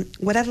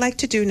 What I'd like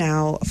to do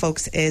now,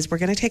 folks, is we're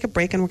going to take a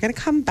break and we're going to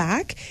come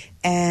back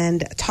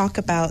and talk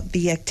about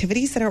the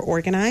activities that are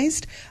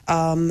organized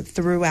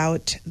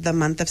throughout the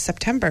month of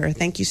September.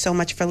 Thank you so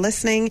much for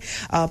listening.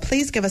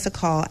 Please give us a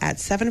call at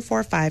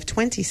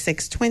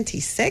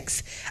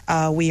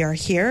 745-2626. We are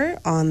here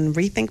on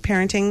Rethink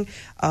Parenting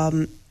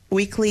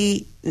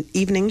weekly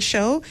evening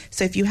show.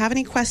 So if you have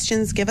any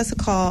questions, give us a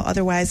call.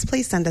 Otherwise,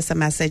 please send us a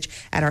message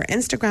at our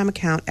Instagram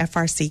account,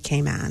 FRC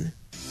Cayman.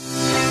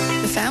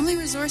 The Family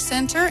Resource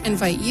Centre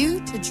invite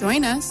you to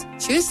join us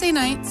Tuesday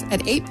nights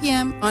at 8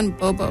 p.m. on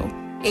Bobo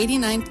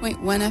 89.1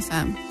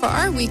 FM for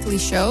our weekly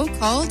show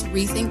called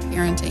Rethink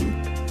Parenting,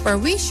 where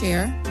we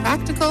share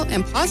practical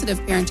and positive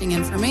parenting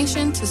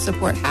information to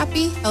support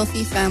happy,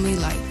 healthy family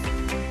life.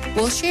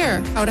 We'll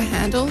share how to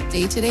handle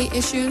day-to-day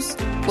issues.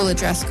 We'll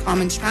address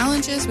common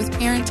challenges with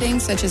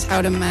parenting, such as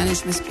how to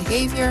manage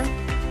misbehavior,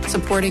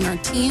 supporting our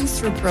teens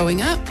through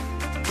growing up,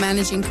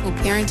 managing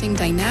co-parenting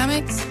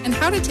dynamics, and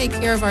how to take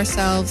care of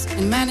ourselves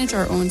and manage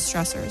our own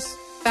stressors.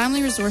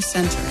 Family Resource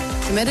Centre,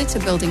 committed to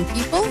building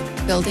people,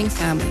 building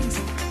families.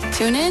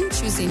 Tune in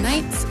Tuesday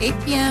nights, 8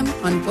 p.m.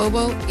 on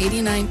Bobo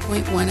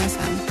 89.1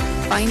 FM.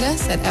 Find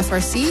us at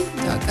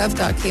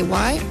frc.gov.ky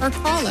or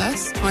call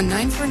us on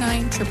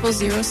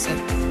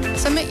 949-0006.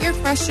 Submit your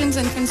questions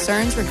and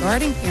concerns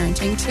regarding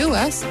parenting to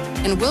us,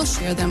 and we'll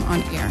share them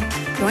on air.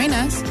 Join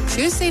us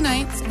Tuesday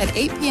nights at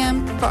 8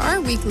 p.m. for our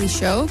weekly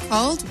show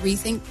called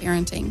Rethink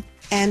Parenting.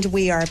 And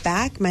we are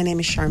back. My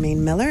name is Charmaine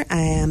Miller. I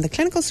am the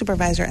clinical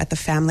supervisor at the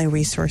Family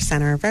Resource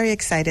Center. Very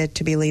excited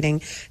to be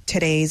leading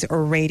today's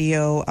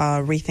radio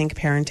Rethink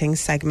Parenting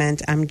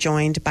segment. I'm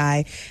joined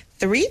by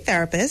 3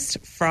 therapists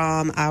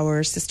from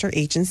our sister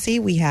agency.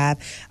 We have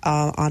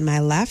on my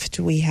left,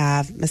 we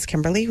have Ms.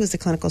 Kimberly, who's the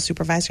clinical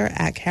supervisor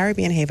at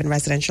Caribbean Haven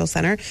Residential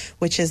Center,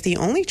 which is the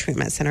only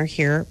treatment center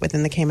here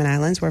within the Cayman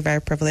Islands. We're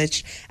very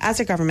privileged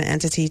as a government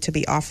entity to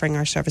be offering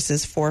our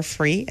services for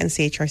free, and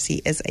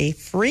CHRC is a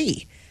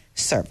free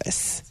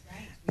service.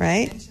 That's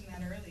right?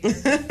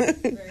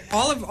 Earlier.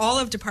 all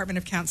of Department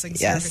of Counselling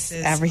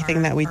Services.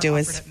 Everything that we do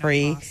is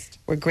free.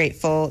 We're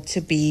grateful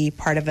to be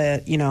part of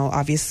a,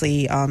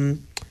 obviously,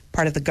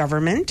 part of the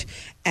government,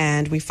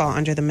 and we fall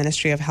under the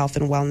Ministry of Health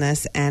and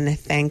Wellness. And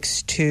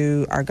thanks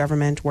to our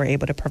government, we're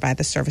able to provide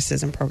the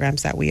services and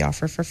programs that we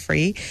offer for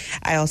free.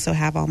 I also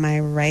have on my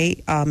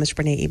right Ms.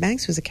 Renee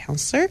Ebanks, who's a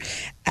counselor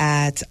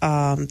at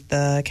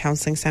the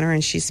Counselling Centre,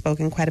 and she's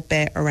spoken quite a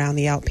bit around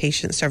the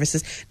outpatient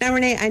services. Now,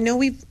 Renee, I know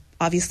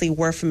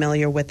we're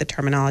familiar with the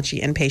terminology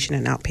inpatient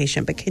and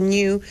outpatient, but can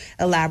you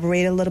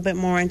elaborate a little bit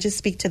more and just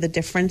speak to the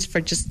difference for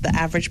just the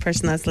average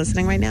person that's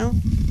listening right now?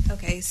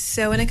 Okay,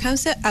 so when it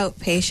comes to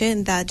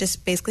outpatient, that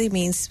just basically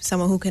means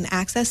someone who can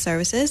access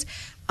services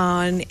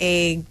on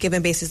a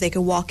given basis. They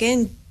could walk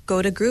in, go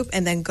to group,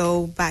 and then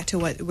go back to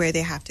where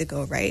they have to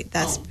go, right?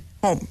 That's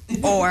home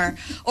or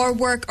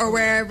work or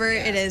wherever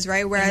it is,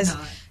 right? Whereas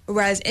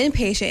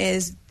inpatient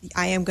is,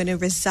 I am going to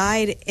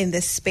reside in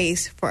this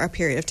space for a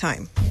period of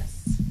time.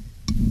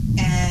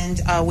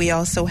 And we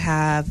also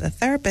have a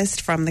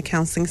therapist from the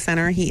Counselling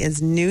Centre. He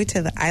is new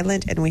to the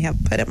island, and we have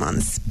put him on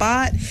the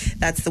spot.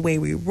 That's the way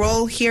we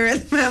roll here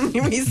at the Family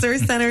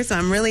Resource Center. So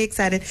I'm really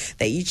excited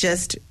that you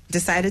just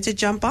decided to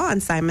jump on,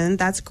 Simon.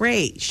 That's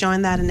great.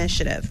 Showing that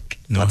initiative.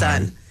 Well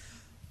done.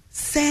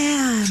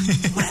 Sam.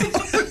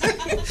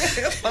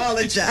 I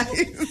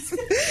apologize.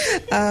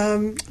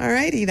 All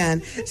righty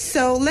then.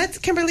 So let's,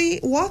 Kimberly,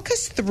 walk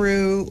us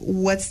through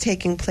what's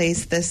taking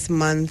place this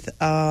month,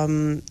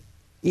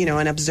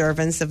 in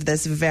observance of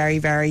this very,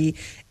 very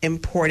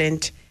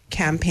important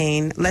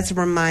campaign. Let's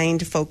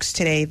remind folks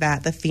today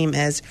that the theme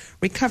is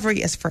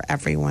recovery is for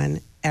everyone,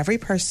 every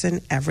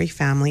person, every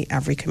family,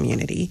 every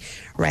community,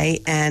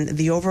 right? And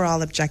the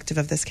overall objective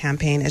of this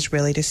campaign is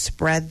really to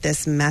spread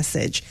this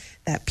message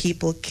that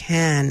people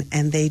can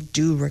and they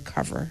do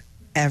recover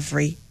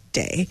every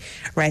day,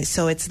 right?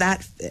 So it's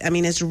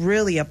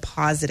really a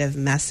positive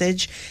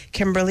message,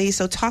 Kimberly.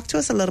 So talk to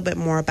us a little bit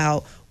more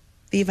about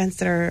the events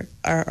that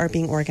are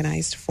being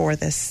organized for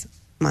this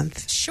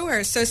month.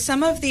 Sure. So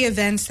some of the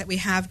events that we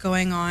have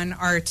going on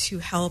are to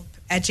help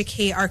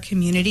educate our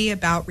community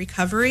about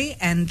recovery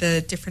and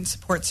the different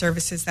support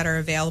services that are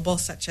available,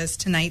 such as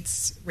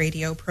tonight's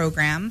radio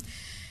program.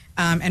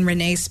 And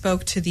Renee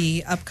spoke to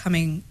the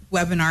upcoming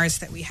webinars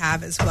that we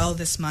have as well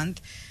this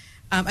month.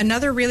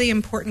 Another really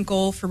important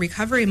goal for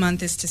Recovery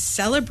Month is to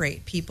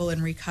celebrate people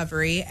in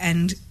recovery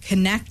and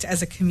connect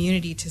as a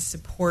community to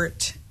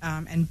support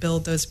and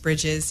build those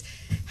bridges,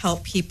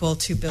 help people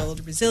to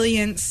build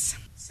resilience.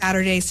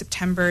 Saturday,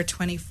 September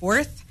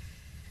 24th,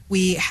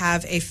 we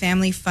have a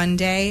family fun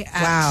day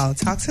at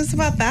talk to us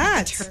about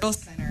that. Turtle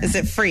Center. Is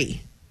it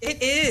free?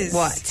 It is.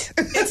 What?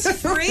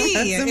 It's free.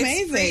 That's amazing.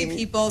 It's free,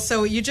 people.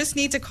 So you just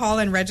need to call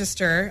and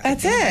register.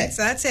 That's it.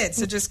 So that's it.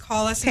 So just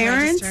call us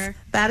Parents, and register.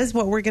 that is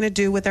what we're going to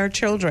do with our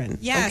children.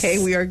 Yes.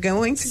 Okay, we are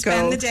going to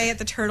spend the day at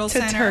the Turtle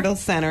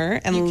Center.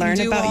 And learn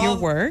about your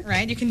work.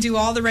 Right. You can do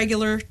all the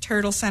regular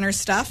Turtle Center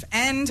stuff.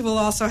 And we'll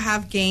also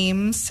have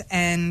games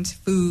and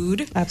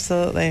food.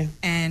 Absolutely.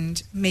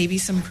 And maybe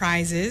some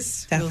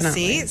prizes. Definitely. We'll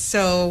see.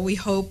 So we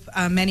hope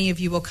many of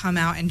you will come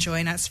out and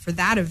join us for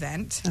that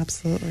event.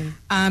 Absolutely.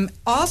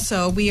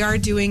 Also, we are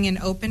doing an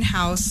open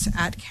house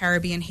at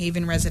Caribbean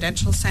Haven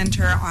Residential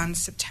Centre on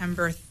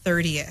September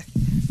 30th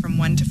from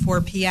 1 to 4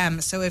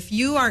 p.m. So if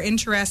you are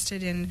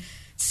interested in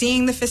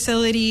seeing the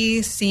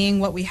facility, seeing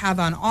what we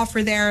have on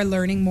offer there,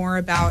 learning more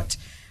about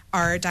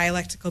our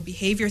dialectical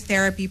behavior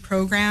therapy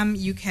program,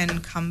 you can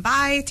come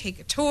by, take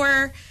a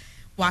tour,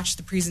 watch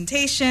the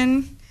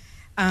presentation,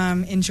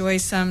 enjoy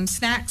some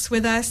snacks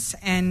with us,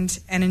 and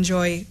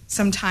enjoy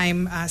some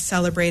time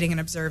celebrating and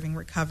observing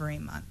Recovery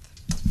Month.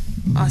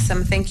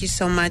 Awesome. Thank you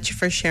so much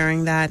for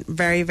sharing that.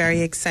 Very,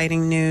 very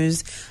exciting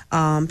news.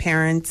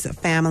 Parents,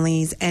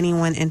 families,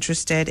 anyone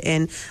interested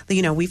in,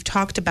 we've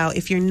talked about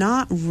if you're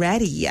not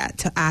ready yet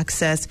to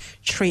access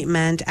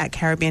treatment at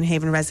Caribbean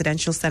Haven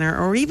Residential Center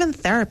or even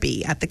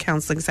therapy at the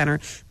Counselling Center,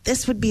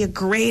 this would be a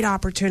great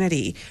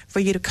opportunity for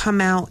you to come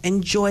out,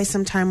 enjoy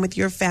some time with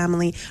your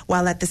family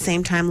while at the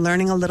same time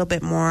learning a little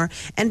bit more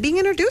and being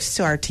introduced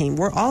to our team.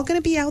 We're all going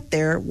to be out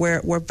there.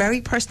 We're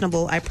very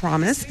personable, I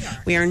promise.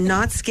 We are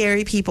not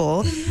scary people.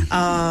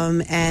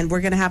 And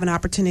we're going to have an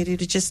opportunity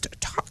to just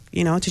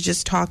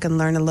talk, and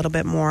learn a little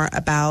bit more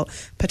about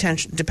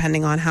potential,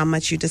 depending on how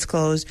much you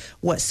disclose,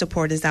 what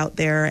support is out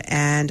there,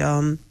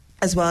 and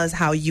as well as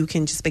how you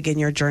can just begin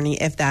your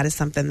journey if that is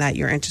something that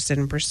you're interested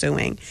in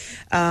pursuing.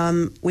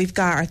 We've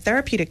got our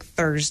Therapeutic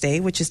Thursday,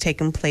 which is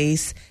taking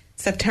place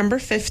September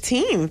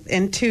 15th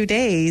in 2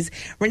 days.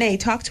 Renee,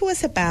 talk to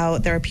us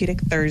about Therapeutic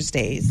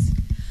Thursdays.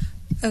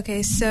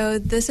 Okay, so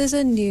this is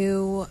a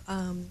new,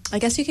 I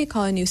guess you could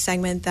call it a new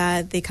segment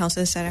that the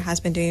Counselling Centre has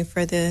been doing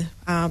for the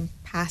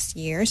past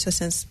year. So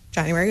since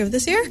January of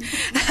this year,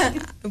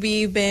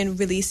 we've been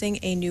releasing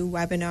a new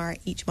webinar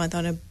each month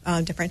on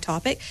a different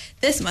topic.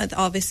 This month,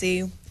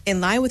 obviously,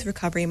 in line with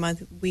Recovery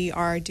Month, we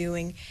are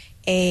doing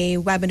a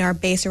webinar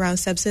based around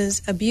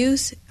substance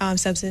abuse,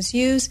 substance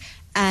use,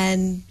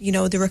 and,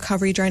 the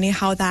recovery journey,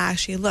 how that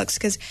actually looks.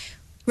 Because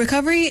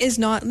recovery is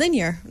not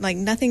linear. Like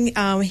nothing,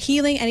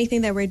 healing,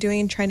 anything that we're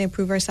doing, trying to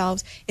improve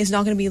ourselves is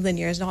not going to be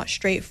linear. It's not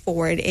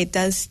straightforward. It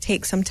does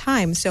take some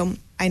time. So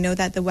I know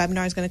that the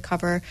webinar is going to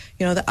cover,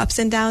 the ups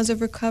and downs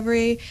of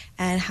recovery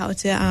and how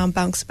to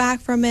bounce back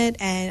from it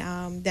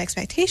and the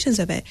expectations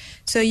of it.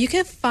 So you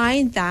can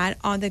find that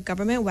on the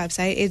government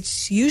website.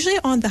 It's usually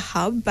on the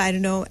hub, but I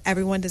don't know,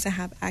 everyone doesn't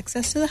have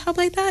access to the hub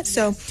like that.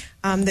 So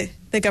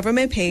the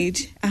government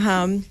page,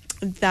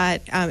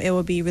 that it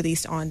will be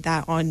released on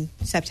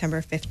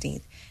September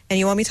 15th. And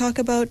you want me to talk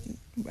about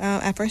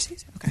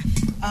FRCs? Okay.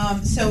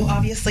 So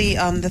obviously,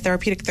 the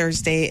Therapeutic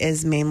Thursday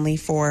is mainly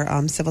for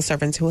civil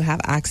servants who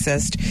have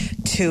access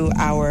to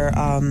our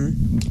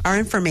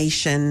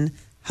information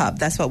hub.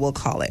 That's what we'll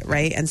call it,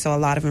 right? And so a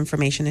lot of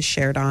information is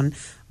shared on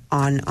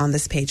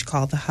this page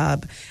called the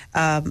hub.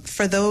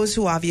 For those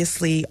who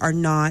obviously are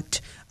not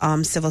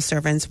civil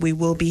servants, we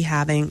will be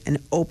having an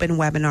open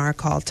webinar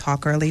called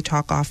Talk Early,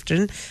 Talk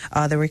Often,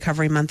 the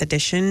Recovery Month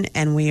edition.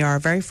 And we are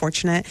very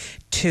fortunate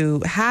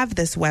to have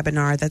this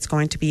webinar that's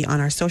going to be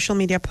on our social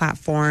media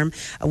platform.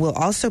 We'll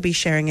also be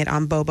sharing it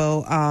on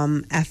Bobo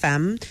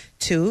FM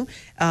too.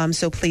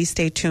 So please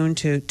stay tuned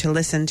to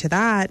listen to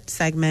that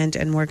segment.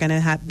 And we're going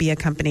to be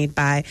accompanied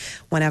by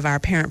one of our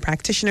parent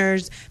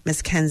practitioners,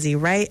 Ms. Kenzie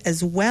Wright,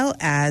 as well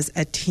as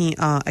a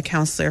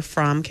counselor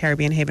from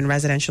Caribbean Haven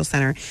Residential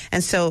Center.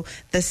 And so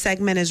the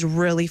segment is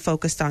really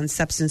focused on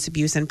substance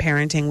abuse and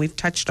parenting. We've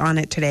touched on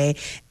it today,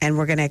 and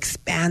we're going to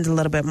expand a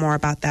little bit more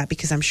about that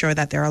because I'm sure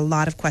that there are a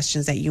lot of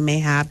questions that you may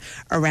have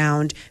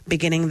around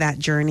beginning that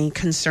journey,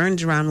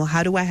 concerns around, well,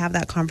 how do I have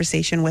that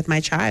conversation with my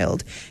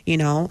child?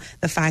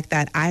 The fact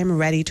that I'm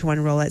ready to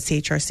enroll at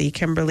CHRC.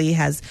 Kimberly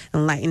has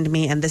enlightened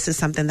me, and this is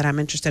something that I'm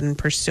interested in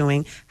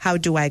pursuing. How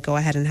do I go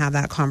ahead and have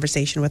that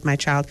conversation with my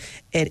child?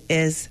 It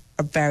is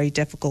a very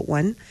difficult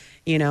one.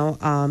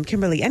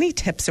 Kimberly, any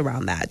tips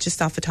around that,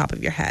 just off the top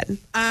of your head?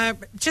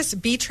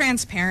 Just be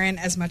transparent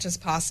as much as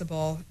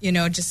possible.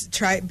 Just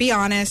be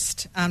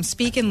honest.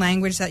 Speak in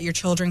language that your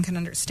children can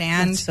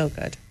understand. That's so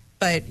good.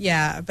 But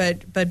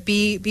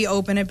be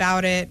open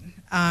about it.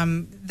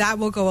 That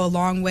will go a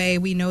long way.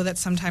 We know that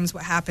sometimes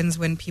what happens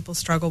when people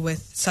struggle with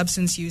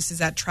substance use is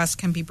that trust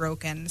can be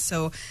broken.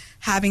 So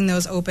having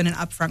those open and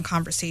upfront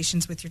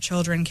conversations with your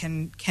children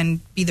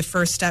can be the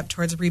first step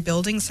towards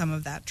rebuilding some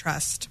of that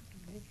trust.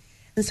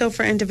 And so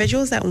for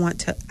individuals that want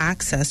to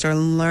access or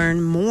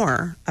learn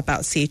more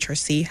about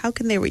CHRC, how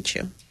can they reach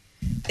you?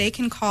 They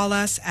can call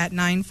us at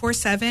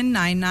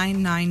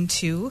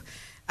 947-9992.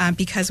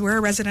 Because we're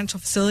a residential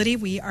facility,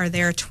 we are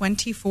there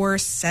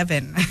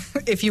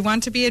 24/7. If you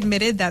want to be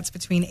admitted, that's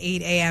between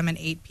 8 a.m. and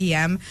 8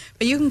 p.m.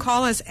 But you can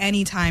call us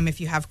anytime if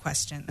you have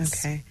questions.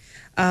 Okay.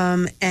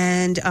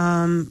 And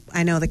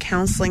I know the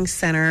Counselling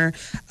Centre,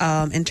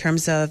 in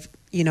terms of,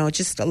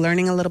 just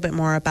learning a little bit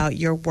more about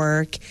your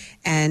work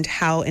and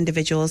how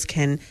individuals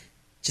can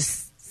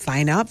just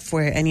sign up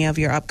for any of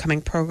your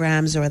upcoming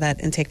programs or that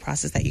intake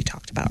process that you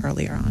talked about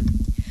earlier on.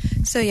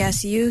 So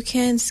yes, you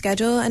can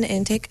schedule an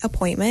intake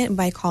appointment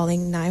by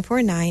calling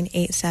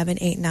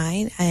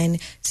 949-8789 and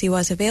see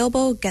what's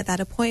available, get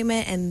that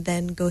appointment, and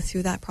then go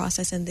through that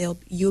process, and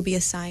you'll be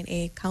assigned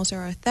a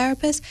counselor or a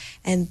therapist,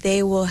 and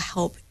they will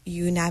help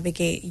you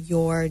navigate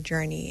your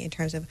journey in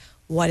terms of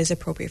what is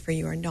appropriate for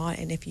you or not,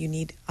 and if you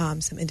need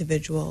some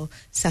individual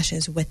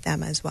sessions with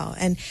them as well.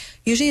 And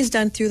usually it's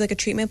done through like a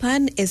treatment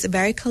plan. It's a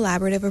very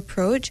collaborative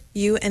approach.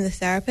 You and the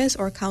therapist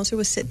or counselor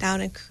will sit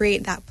down and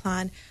create that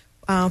plan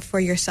for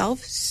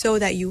yourself so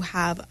that you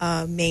have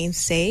a main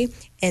say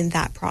in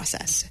that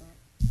process.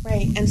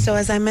 Right. And so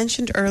as I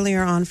mentioned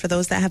earlier on, for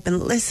those that have been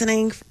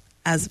listening,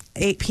 as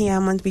 8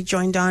 p.m. when we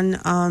joined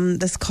on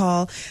this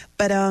call,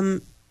 but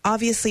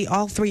obviously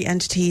all three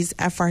entities,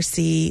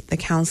 FRC, the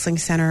Counselling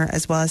Centre,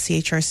 as well as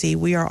CHRC,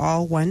 we are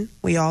all one.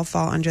 We all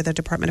fall under the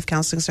Department of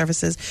Counseling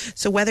Services.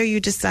 So whether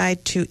you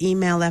decide to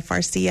email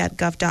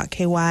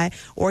frc@gov.ky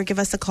or give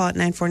us a call at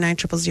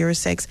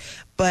 949-0006,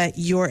 but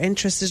your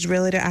interest is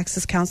really to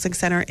access Counselling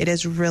Centre, it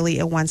is really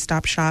a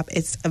one-stop shop.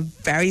 It's a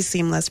very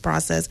seamless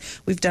process.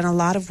 We've done a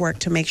lot of work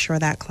to make sure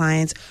that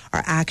clients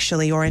are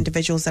actually, or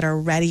individuals that are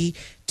ready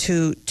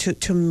to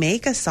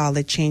make a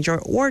solid change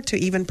or to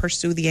even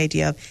pursue the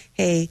idea of,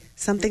 hey,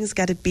 something's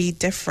got to be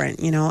different.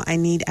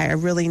 I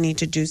really need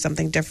to do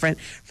something different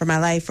for my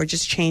life or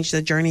just change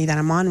the journey that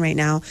I'm on right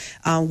now.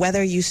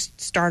 Whether you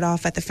start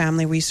off at the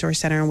Family Resource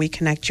Center and we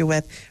connect you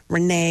with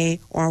Renee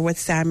or with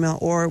Samuel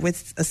or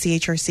with a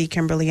CHRC,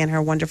 Kimberly and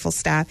her wonderful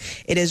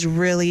staff, it is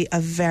really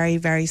a very,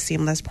 very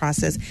seamless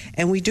process.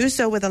 And we do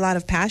so with a lot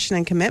of passion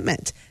and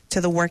commitment to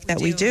the work that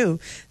we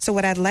do. So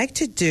what I'd like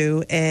to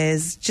do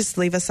is just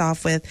leave us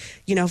off with,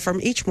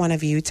 from each one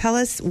of you, tell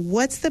us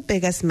what's the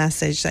biggest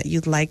message that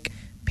you'd like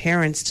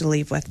parents to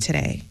leave with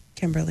today.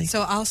 Kimberly.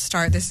 So I'll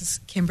start. This is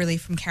Kimberly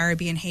from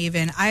Caribbean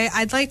Haven.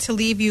 I'd like to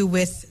leave you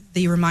with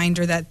the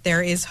reminder that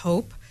there is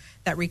hope,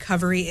 that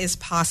recovery is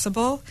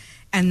possible,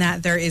 and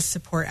that there is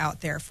support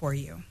out there for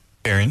you.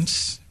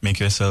 Parents,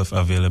 make yourself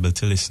available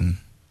to listen.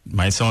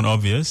 Might sound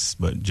obvious,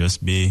 but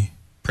just be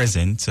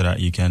present so that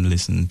you can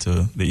listen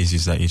to the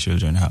issues that your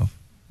children have.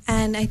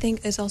 And I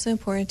think it's also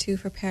important too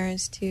for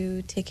parents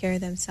to take care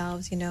of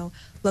themselves,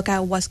 look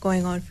at what's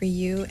going on for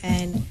you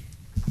and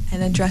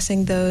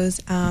addressing those,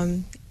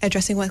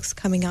 addressing what's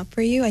coming up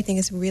for you. I think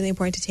it's really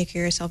important to take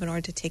care of yourself in order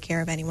to take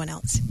care of anyone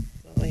else.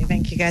 Absolutely.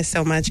 Thank you guys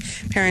so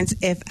much. Parents,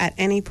 if at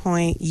any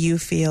point you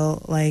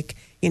feel like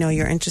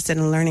you're interested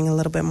in learning a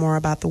little bit more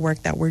about the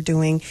work that we're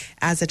doing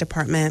as a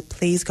department,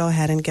 please go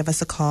ahead and give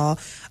us a call.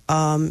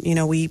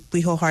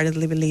 We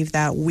wholeheartedly believe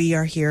that we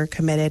are here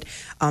committed,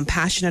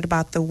 passionate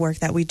about the work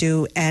that we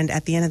do. And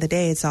at the end of the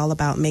day, it's all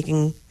about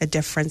making a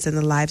difference in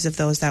the lives of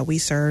those that we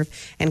serve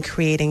and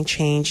creating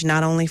change,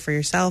 not only for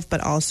yourself,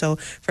 but also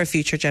for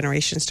future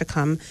generations to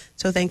come.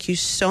 So thank you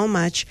so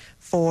much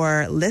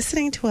for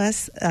listening to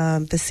us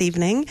this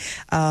evening.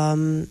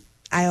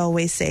 I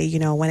always say,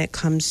 when it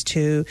comes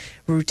to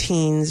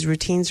routines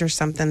are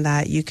something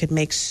that you could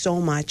make so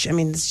much. I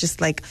mean, it's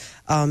just like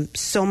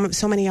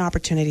so many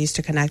opportunities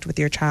to connect with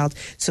your child.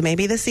 So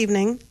maybe this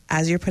evening,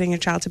 as you're putting your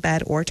child to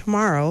bed, or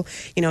tomorrow,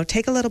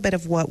 take a little bit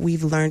of what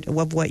we've learned,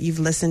 of what you've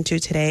listened to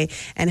today,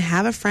 and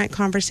have a frank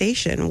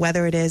conversation.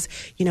 Whether it is,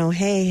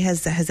 hey,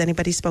 has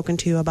anybody spoken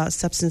to you about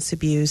substance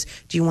abuse?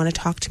 Do you want to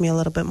talk to me a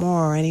little bit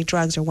more, or any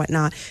drugs or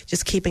whatnot?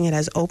 Just keeping it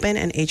as open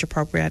and age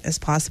appropriate as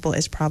possible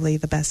is probably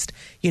the best,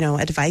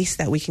 advice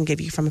that we can give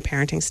you from a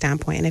parenting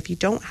standpoint. And if you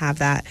don't have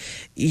that,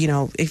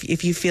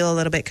 if you feel a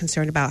little bit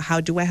concerned about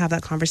how do I have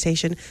that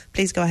conversation,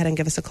 please go ahead and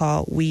give us a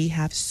call. We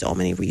have so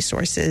many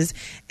resources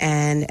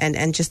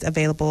and just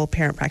available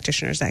parent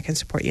practitioners that can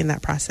support you in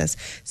that process.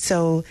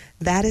 So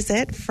that is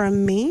it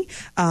from me.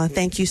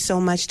 Thank you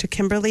so much to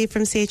Kimberly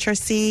from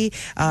CHRC,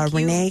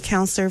 Renee,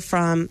 counselor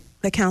from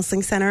the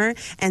Counselling Centre,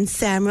 and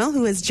Samuel,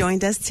 who has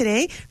joined us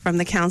today from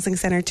the Counselling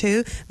Centre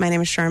too. My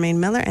name is Charmaine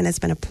Miller, and it's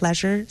been a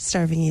pleasure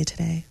serving you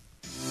today.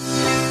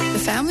 The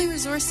Family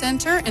Resource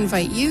Centre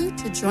invite you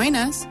to join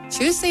us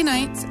Tuesday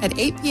nights at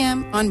 8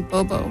 p.m. on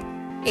Bobo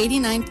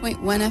 89.1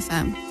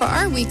 FM for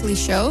our weekly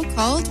show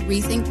called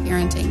Rethink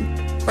Parenting,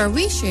 where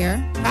we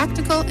share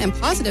practical and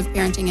positive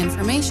parenting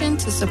information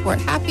to support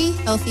happy,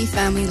 healthy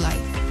family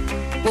life.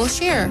 We'll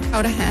share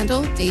how to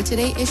handle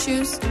day-to-day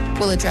issues.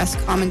 We'll address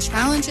common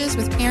challenges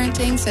with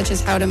parenting, such as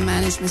how to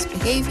manage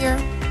misbehavior,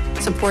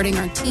 supporting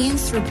our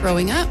teens through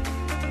growing up,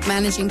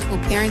 managing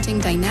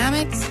co-parenting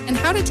dynamics, and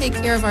how to take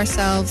care of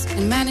ourselves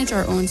and manage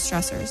our own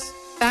stressors.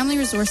 Family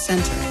Resource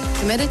Centre,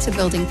 committed to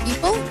building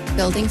people,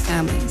 building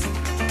families.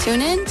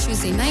 Tune in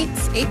Tuesday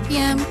nights, 8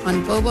 p.m.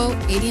 on Bobo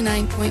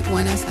 89.1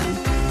 FM.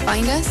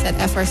 Find us at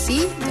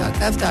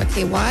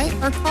frc.gov.ky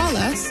or call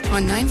us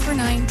on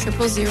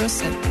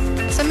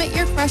 949-0006. Submit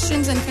your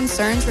questions and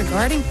concerns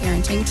regarding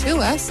parenting to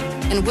us,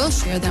 and we'll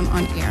share them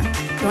on air.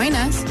 Join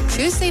us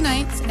Tuesday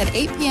nights at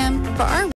 8 p.m. for our